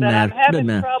 It doesn't matter. I'm having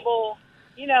trouble,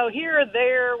 here or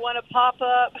there, want to pop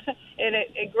up, and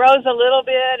it grows a little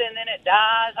bit, and then it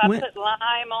dies. I put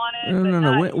lime on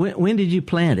it. No. When did you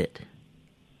plant it?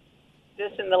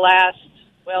 Just in the last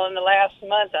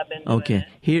month I've been doing it. Okay,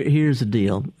 here's the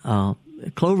deal.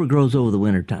 Clover grows over the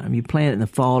wintertime. You plant it in the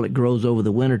fall, it grows over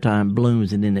the wintertime,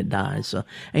 blooms, and then it dies. So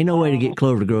ain't no way to get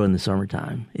clover to grow in the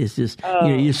summertime. It's just,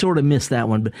 you sort of miss that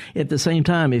one. But at the same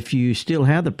time, if you still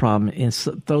have the problem and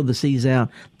throw the seeds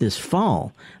out this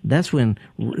fall, that's when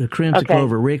the crimson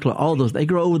clover, red clover, all those, they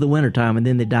grow over the wintertime, and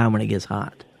then they die when it gets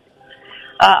hot.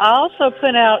 I also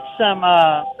put out some,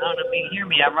 I don't know if you can hear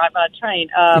me, I'm right by a train,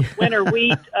 winter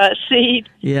wheat seed.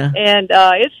 Yeah. And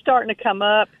it's starting to come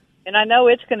up, and I know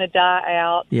it's going to die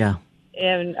out. Yeah.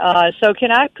 And so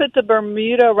can I put the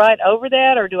Bermuda right over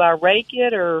that, or do I rake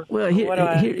it, or Well,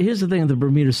 here's the thing with the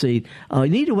Bermuda seed. You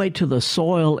need to wait till the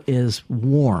soil is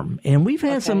warm. And we've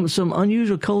had some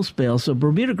unusual cold spells, so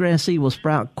Bermuda grass seed will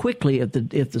sprout quickly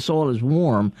if the soil is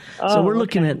warm. So we're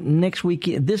looking at next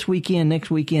weekend, next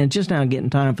weekend, just now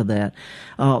getting time for that.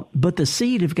 But the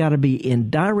seed have got to be in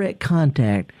direct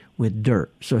contact with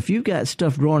dirt. So if you've got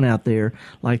stuff growing out there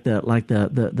like the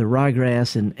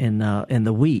ryegrass and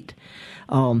the wheat,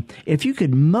 if you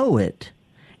could mow it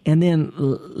and then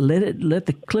let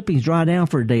the clippings dry down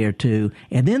for a day or two,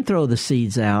 and then throw the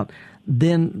seeds out,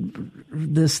 then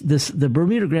the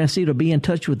Bermuda grass seed will be in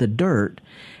touch with the dirt.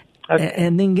 Okay.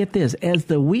 And then get this, as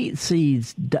the wheat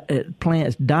seeds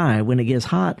plants die when it gets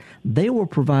hot, they will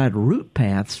provide root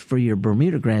paths for your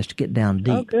Bermuda grass to get down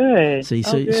deep. Oh, good. See,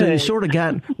 so you sort of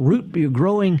got you're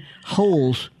growing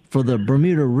holes for the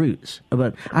Bermuda roots.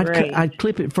 But I'd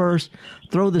clip it first,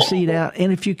 throw the seed out,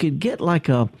 and if you could get like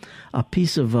a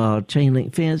piece of chain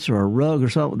link fence or a rug or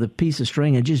something with a piece of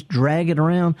string and just drag it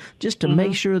around just to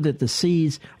make sure that the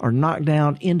seeds are knocked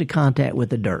down into contact with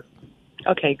the dirt.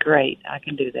 Okay, great. I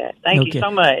can do that. Thank you so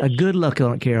much. Good luck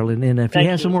on it, Carolyn. And if you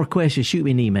have some more questions, shoot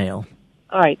me an email.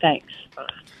 All right, thanks.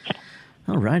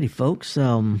 All righty, folks.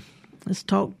 Let's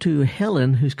talk to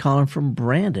Helen, who's calling from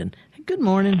Brandon. Good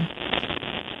morning.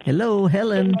 Hello,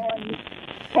 Helen. Good morning.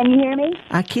 Can you hear me?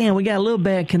 I can. We got a little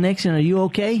bad connection. Are you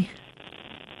okay?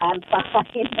 I'm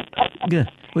fine. Good.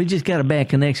 We just got a bad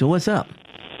connection. What's up?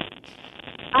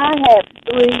 I have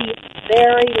 3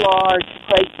 very large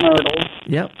crepe myrtles.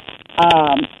 Yep.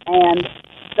 And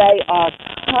they are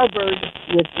covered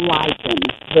with lichen.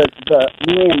 The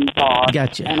limbs are.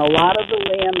 Gotcha. And a lot of the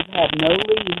limbs have no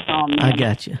leaves on them. I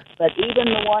gotcha. But even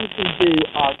the ones who do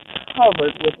are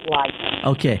covered with lichen.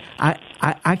 Okay.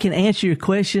 I can answer your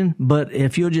question, but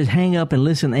if you'll just hang up and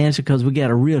listen to the answer, because we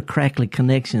got a real crackly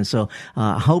connection. So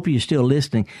I hope you're still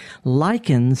listening.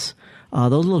 Lichens,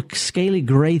 those little scaly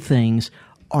gray things,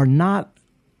 are not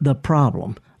the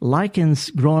problem.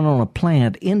 Lichens growing on a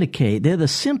plant indicate they're the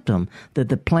symptom that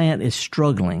the plant is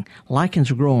struggling. Lichens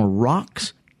are growing on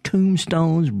rocks,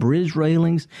 tombstones, bridge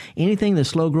railings, anything that's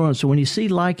slow growing. So when you see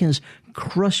lichens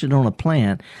crush it on a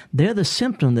plant, they're the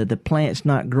symptom that the plant's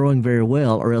not growing very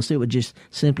well, or else it would just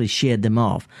simply shed them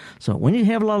off. So when you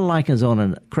have a lot of lichens on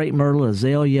a crepe myrtle,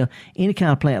 azalea, any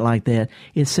kind of plant like that,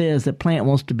 it says the plant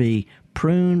wants to be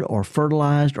pruned or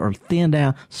fertilized or thinned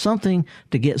out, something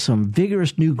to get some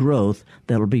vigorous new growth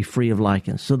that'll be free of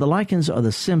lichens. So the lichens are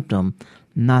the symptom,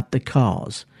 not the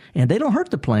cause. And they don't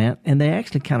hurt the plant, and they're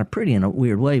actually kind of pretty in a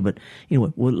weird way. But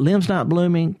anyway, with limbs not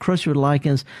blooming, crushed with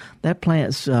lichens, that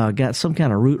plant's got some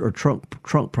kind of root or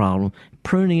trunk problem.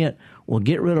 Pruning it will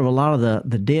get rid of a lot of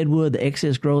the dead wood, the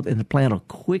excess growth, and the plant will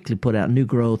quickly put out new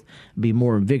growth, be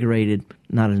more invigorated,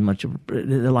 not as much of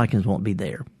the lichens won't be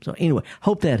there. So anyway,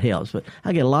 hope that helps. But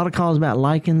I get a lot of calls about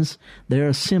lichens. They're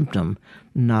a symptom,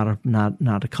 not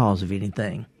a cause of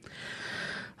anything.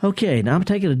 Okay, now I'm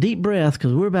taking a deep breath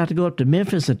because we're about to go up to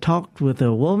Memphis and talk with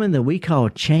a woman that we call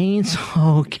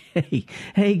Chainsaw Kay.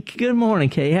 Hey, good morning,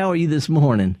 Kay. How are you this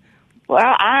morning? Well,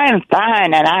 I am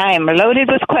fine, and I am loaded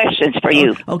with questions for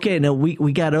you. Okay, now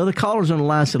we got other callers on the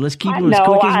line, so let's keep them as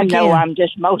quick as we can. I know, I'm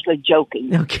just mostly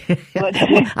joking. Okay, but,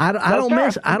 I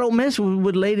don't mess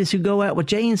with ladies who go out with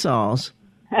chainsaws.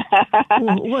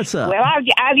 What's up? Well,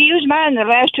 I've used mine the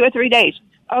last 2 or 3 days.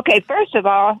 Okay, first of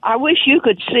all, I wish you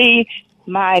could see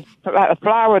my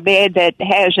flower bed that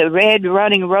has a red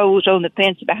running rose on the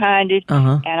fence behind it,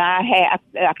 and I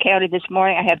counted this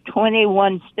morning. I have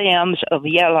 21 stems of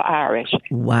yellow iris.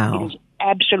 Wow, it is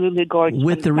absolutely gorgeous.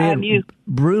 With the red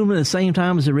bloom at the same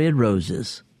time as the red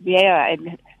roses. Yeah,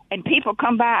 and people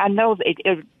come by. I know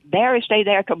it Barry stay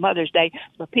there till Mother's Day,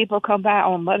 but people come by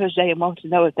on Mother's Day and want to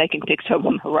know if they can pick some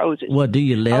of my roses. Well, do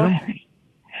you let them?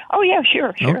 Oh, yeah,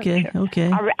 sure. Okay.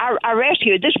 I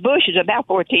rescued, this bush is about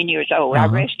 14 years old. I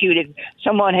rescued it.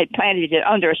 Someone had planted it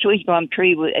under a sweet plum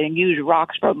tree and used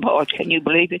rocks for mulch. Can you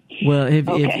believe it? Well, if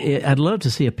I'd love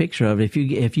to see a picture of it.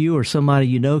 If you or somebody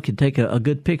you know could take a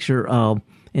good picture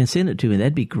and send it to me,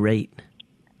 that'd be great.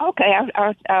 Okay,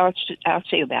 I'll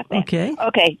see about that.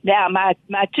 Okay. Now, my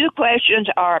 2 questions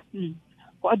are,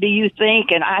 what do you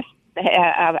think? And I'm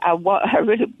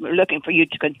really looking for you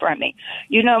to confirm me.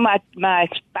 You know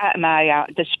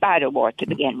the spider wart to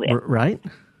begin with, right?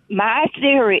 My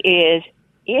theory is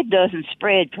it doesn't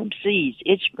spread from seeds;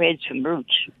 it spreads from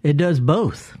roots. It does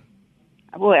both.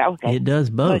 Well, okay. It does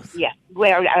both. But, yeah.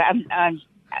 Well, I'm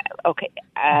okay.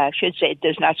 I should say it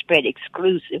does not spread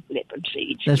exclusively from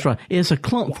seeds. That's right. It's a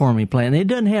clump forming plant. It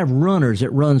doesn't have runners.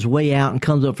 It runs way out and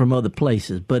comes up from other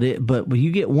places. But when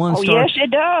you get one star. Oh, yes,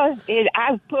 it does.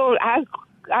 I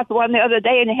got one the other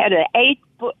day and it had an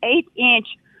 8-inch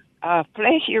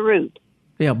fleshy root.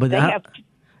 Yeah, but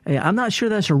I'm not sure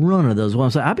that's a runner, those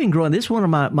ones. I've been growing. This is one of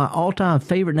my all-time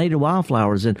favorite native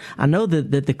wildflowers, and I know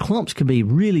that the clumps can be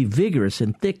really vigorous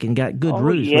and thick and got good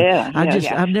roots. Yeah,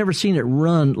 I've never seen it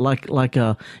run like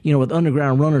with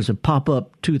underground runners and pop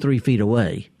up 2-3 feet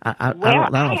away. I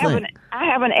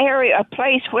have an area, a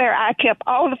place where I kept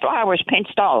all the flowers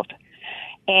pinched off,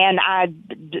 and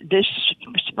this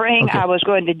spring I was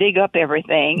going to dig up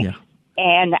everything,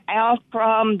 and out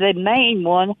from the main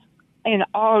one. In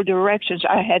all directions,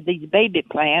 I had these baby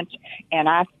plants, and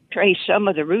I traced some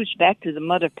of the roots back to the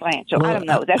mother plant. So I don't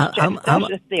know. That's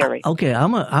a theory. Okay,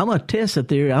 I'm a test the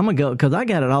theory. I'm gonna go because I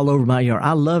got it all over my yard.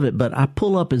 I love it, but I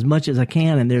pull up as much as I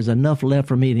can, and there's enough left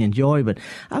for me to enjoy. But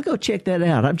I'll go check that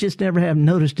out. I've just never have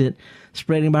noticed it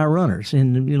spreading by runners,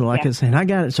 and like I said, I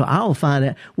got it. So I'll find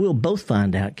out. We'll both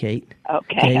find out, Kate.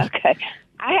 Okay.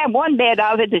 I have one bed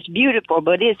of it that's beautiful,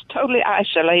 but it's totally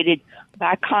isolated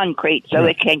by concrete, so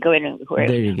it can't go anywhere.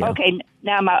 There you go. Okay,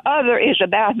 now my other is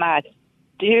about my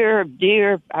dear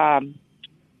Vinca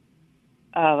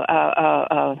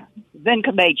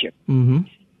Major. Mm-hmm.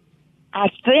 I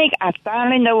think I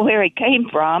finally know where it came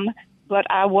from, but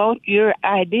I want your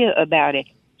idea about it.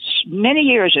 Many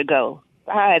years ago,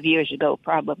 5 years ago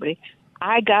probably,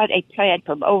 I got a plant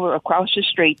from over across the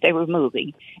street. They were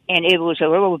moving, and it was a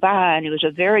little vine. It was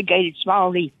a variegated small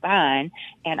leaf vine,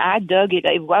 and I dug it.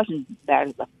 It wasn't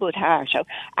about a foot high, so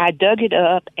I dug it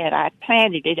up and I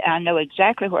planted it. I know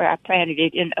exactly where I planted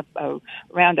it in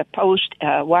around a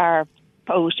wire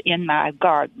post in my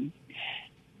garden,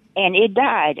 and it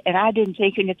died. And I didn't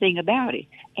think anything about it.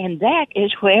 And that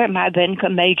is where my Vinca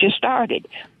Major started.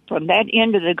 From that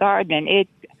end of the garden, and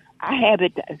I have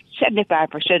it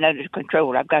 75% under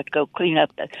control. I've got to go clean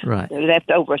up the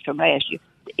leftovers from last year.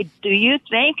 Do you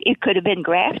think it could have been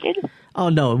grafted? Oh,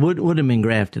 no, it would have been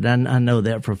grafted. I know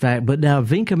that for a fact. But now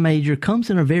Vinca Major comes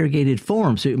in a variegated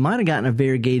form, so it might have gotten a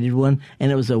variegated one,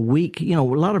 and it was a weak, a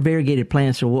lot of variegated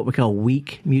plants are what we call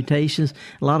weak mutations.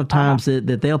 A lot of times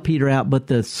that they'll peter out, but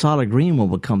the solid green one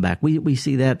will come back. We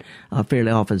see that fairly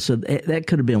often, so that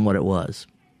could have been what it was.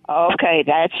 Okay,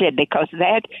 that's it, because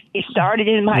it started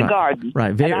in my garden.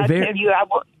 Right. And I tell you, I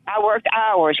worked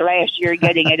hours last year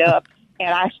getting it up, and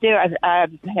I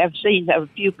have seen a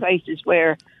few places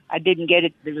where I didn't get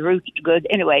it, the roots good.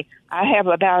 Anyway, I have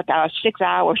about 6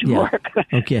 hours work.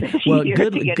 Okay. Well,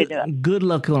 good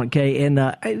luck on it, Kay. And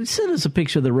send us a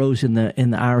picture of the rose in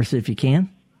the iris if you can.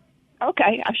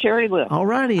 Okay, I surely will. All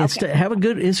righty. Okay. It's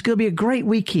going to be a great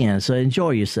weekend, so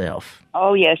enjoy yourself.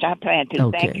 Oh, yes, I plan to.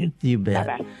 Okay, Thank you. You bet.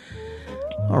 Bye-bye.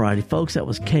 All righty, folks, that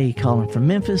was Kay calling from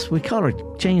Memphis. We call her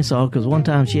Chainsaw because one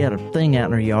time she had a thing out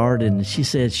in her yard, and she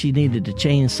said she needed to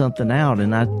change something out,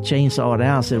 and I chainsawed it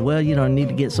out. I said, well, I need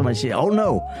to get somebody. She said, oh,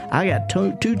 no, I got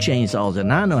two chainsaws,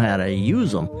 and I know how to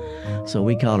use them. So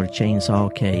we call her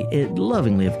Chainsaw Kay,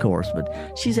 lovingly, of course, but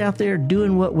she's out there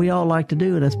doing what we all like to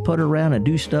do, and that's put her around and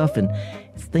do stuff, and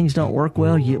if things don't work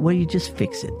well, you just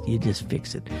fix it. You just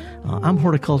fix it. I'm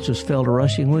horticulturist Felder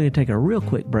Rushing. We're going to take a real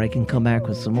quick break and come back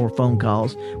with some more phone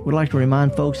calls. We'd like to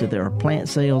remind folks that there are plant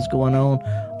sales going on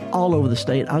all over the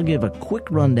state. I'll give a quick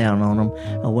rundown on them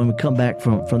when we come back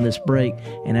from this break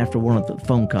and after one of the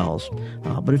phone calls.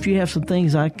 But if you have some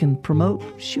things I can promote,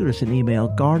 shoot us an email,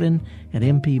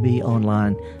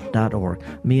 garden@mpbonline.org.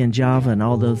 Me and Java and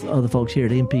all those other folks here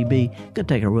at MPB going to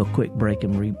take a real quick break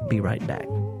and be right back.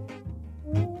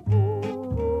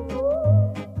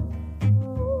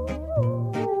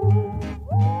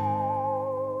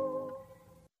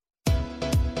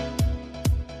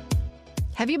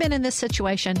 Have you been in this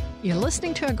situation? You're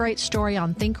listening to a great story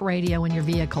on Think Radio in your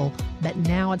vehicle, but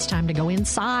now it's time to go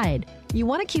inside. You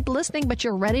want to keep listening, but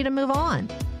you're ready to move on.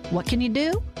 What can you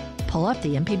do? Pull up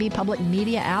the MPB Public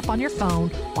Media app on your phone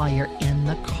while you're in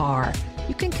the car.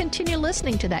 You can continue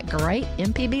listening to that great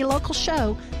MPB local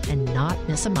show and not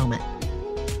miss a moment.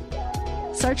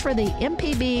 Search for the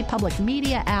MPB Public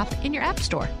Media app in your app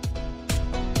store.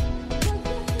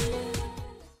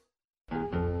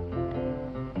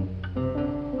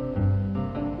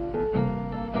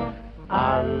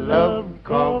 I love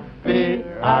coffee,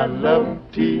 I love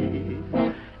tea,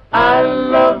 I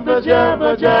love the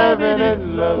jabba jive and it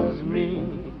loves me.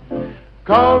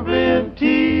 Coffee and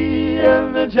tea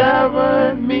and the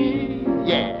jabba and me,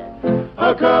 yeah.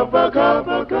 A cup, a cup,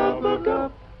 a cup, a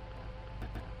cup.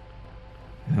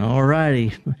 All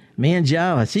righty, me and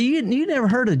Java. See, you never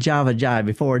heard of Java Jive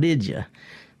before, did you?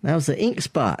 That was the Ink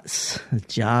Spots,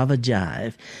 Java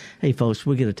Jive. Hey, folks,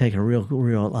 we're going to take a real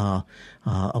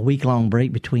a week-long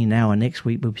break between now and next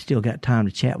week, but we still got time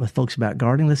to chat with folks about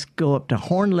gardening. Let's go up to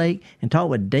Horn Lake and talk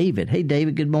with David. Hey,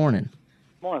 David, good morning.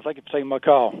 Good morning. Thank you for taking my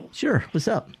call. Sure. What's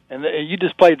up? And you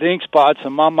just played the Ink Spots,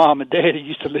 and my mom and daddy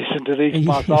used to listen to the Ink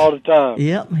Spots all the time.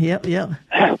 Yep.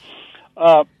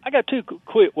 I got three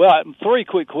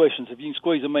quick questions, if you can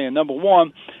squeeze them in. Number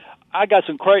one, I got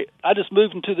I just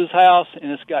moved into this house,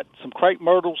 and it's got some crepe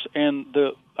myrtles, and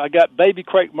I got baby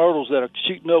crepe myrtles that are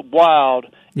shooting up wild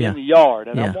in the yard.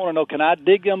 And I want to know, can I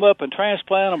dig them up and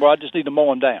transplant them, or I just need to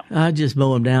mow them down? I just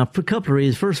mow them down for a couple of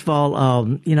reasons. First of all,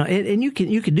 and you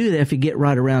can do that if you get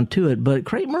right around to it. But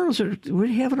crepe myrtles we're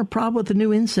having a problem with a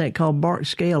new insect called bark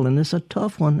scale, and it's a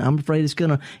tough one. I'm afraid it's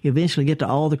going to eventually get to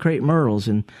all the crepe myrtles.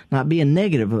 And not being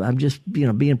negative, I'm just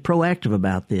being proactive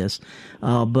about this.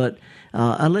 But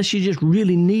unless you just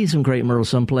really need some crepe myrtles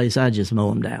someplace, I just mow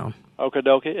them down. Okay.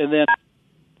 And then,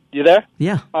 you there?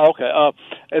 Yeah. Oh, okay.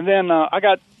 And then I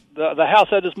got the house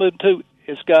I just moved to.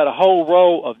 It's got a whole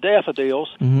row of daffodils,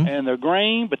 and they're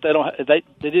green, but they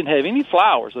didn't have any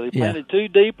flowers. Are they planted too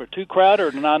deep or too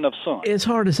crowded or not enough sun? It's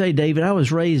hard to say, David. I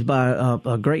was raised by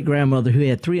a great-grandmother who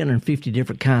had 350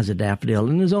 different kinds of daffodil,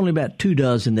 and there's only about 2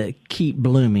 dozen that keep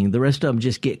blooming. The rest of them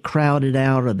just get crowded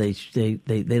out, or they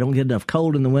don't get enough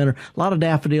cold in the winter. A lot of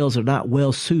daffodils are not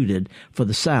well-suited for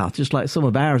the south, just like some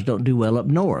of ours don't do well up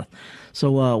north.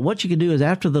 So what you can do is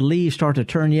after the leaves start to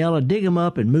turn yellow, dig them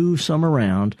up and move some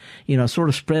around, sort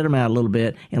of spread them out a little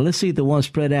bit. And let's see if the ones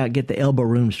spread out get the elbow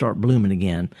room to start blooming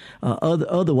again.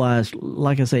 Otherwise,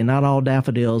 like I say, not all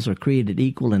daffodils are created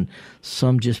equal, and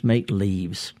some just make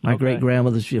leaves. My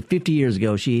great-grandmother, 50 years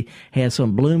ago, she had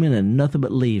some blooming and nothing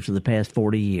but leaves for the past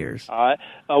 40 years. All right.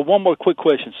 One more quick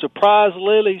question. Surprise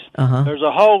lilies, there's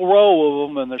a whole row of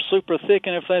them, and they're super thick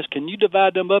and everything. Can you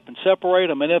divide them up and separate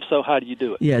them? And if so, how do you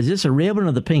do it? Yeah, is this a ribbon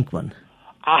or the pink one?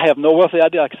 I have no earthly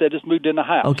idea. Like I said, just moved in the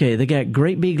house. Okay, they got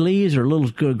great big leaves or little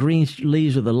green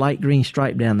leaves with a light green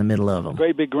stripe down the middle of them?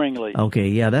 Great big green leaves. Okay,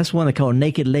 yeah, that's one they call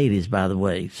naked ladies, by the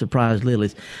way, surprise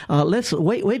lilies. Let's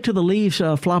wait till the leaves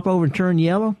flop over and turn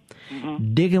yellow.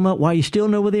 Mm-hmm. Dig them up while you still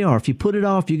know where they are. If you put it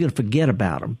off, you're going to forget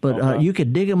about them. But you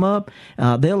could dig them up.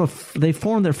 They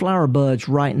form their flower buds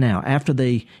right now after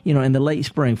they, in the late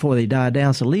spring before they die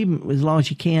down. So leave them as long as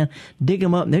you can. Dig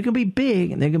them up. And they're going to be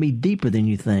big and they're going to be deeper than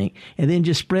you think. And then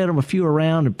just spread them a few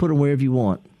around and put them wherever you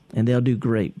want. And they'll do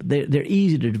great. They're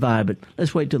easy to divide, but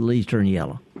let's wait till the leaves turn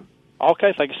yellow.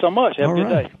 Okay, thank you so much. Have a good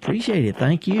day. Appreciate it.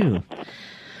 Thank you.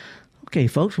 Okay,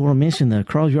 folks, I want to mention the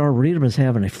Crosby Arboretum is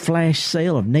having a flash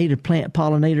sale of native plant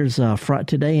pollinators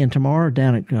today and tomorrow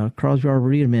down at Crosby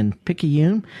Arboretum in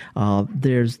Picayune.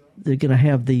 They're going to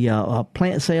have the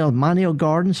plant sale of Moneo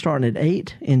Garden starting at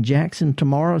 8 in Jackson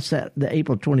tomorrow, Saturday,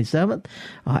 April 27th.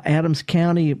 Adams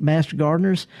County Master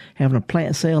Gardeners having a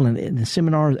plant sale in the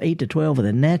seminars 8 to 12 at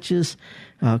the Natchez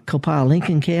Copiah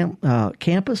Lincoln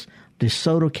campus.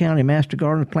 DeSoto County Master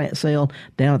Gardener plant sale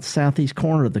down at the southeast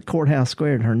corner of the Courthouse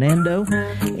Square in Hernando.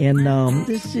 And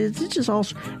this is just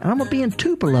awesome. And I'm going to be in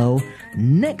Tupelo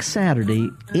next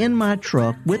Saturday in my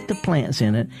truck with the plants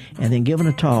in it and then giving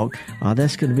a talk.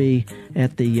 That's going to be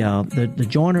at the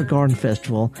Joyner Garden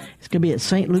Festival. It's going to be at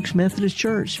St. Luke's Methodist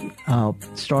Church.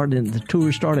 The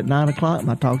tour start at 9 o'clock.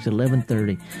 My talk's at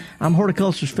 11:30. I'm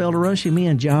horticulturist Felder Rushing. Me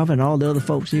and Java and all the other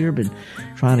folks here have been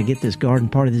trying to get this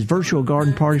virtual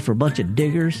garden party for a bunch of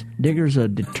diggers. Diggers are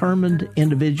determined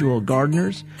individual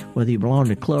gardeners. Whether you belong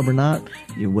to a club or not,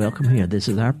 you're welcome here. This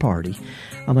is our party.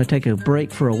 I'm going to take a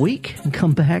break for a week and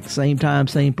come back, same time,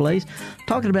 same place,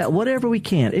 talking about whatever we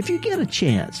can. If you get a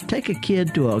chance, take a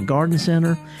kid to a garden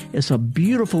center. It's a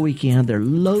beautiful weekend. They're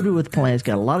loaded with plants,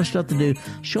 got a lot of stuff to do.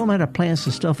 Show them how to plant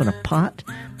some stuff in a pot,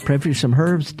 prep you some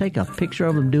herbs, take a picture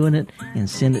of them doing it, and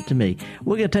send it to me.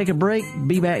 We're going to take a break,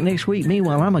 be back next week.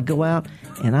 Meanwhile, I'm going to go out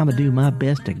and I'm going to do my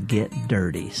best to get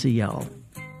dirty. See y'all.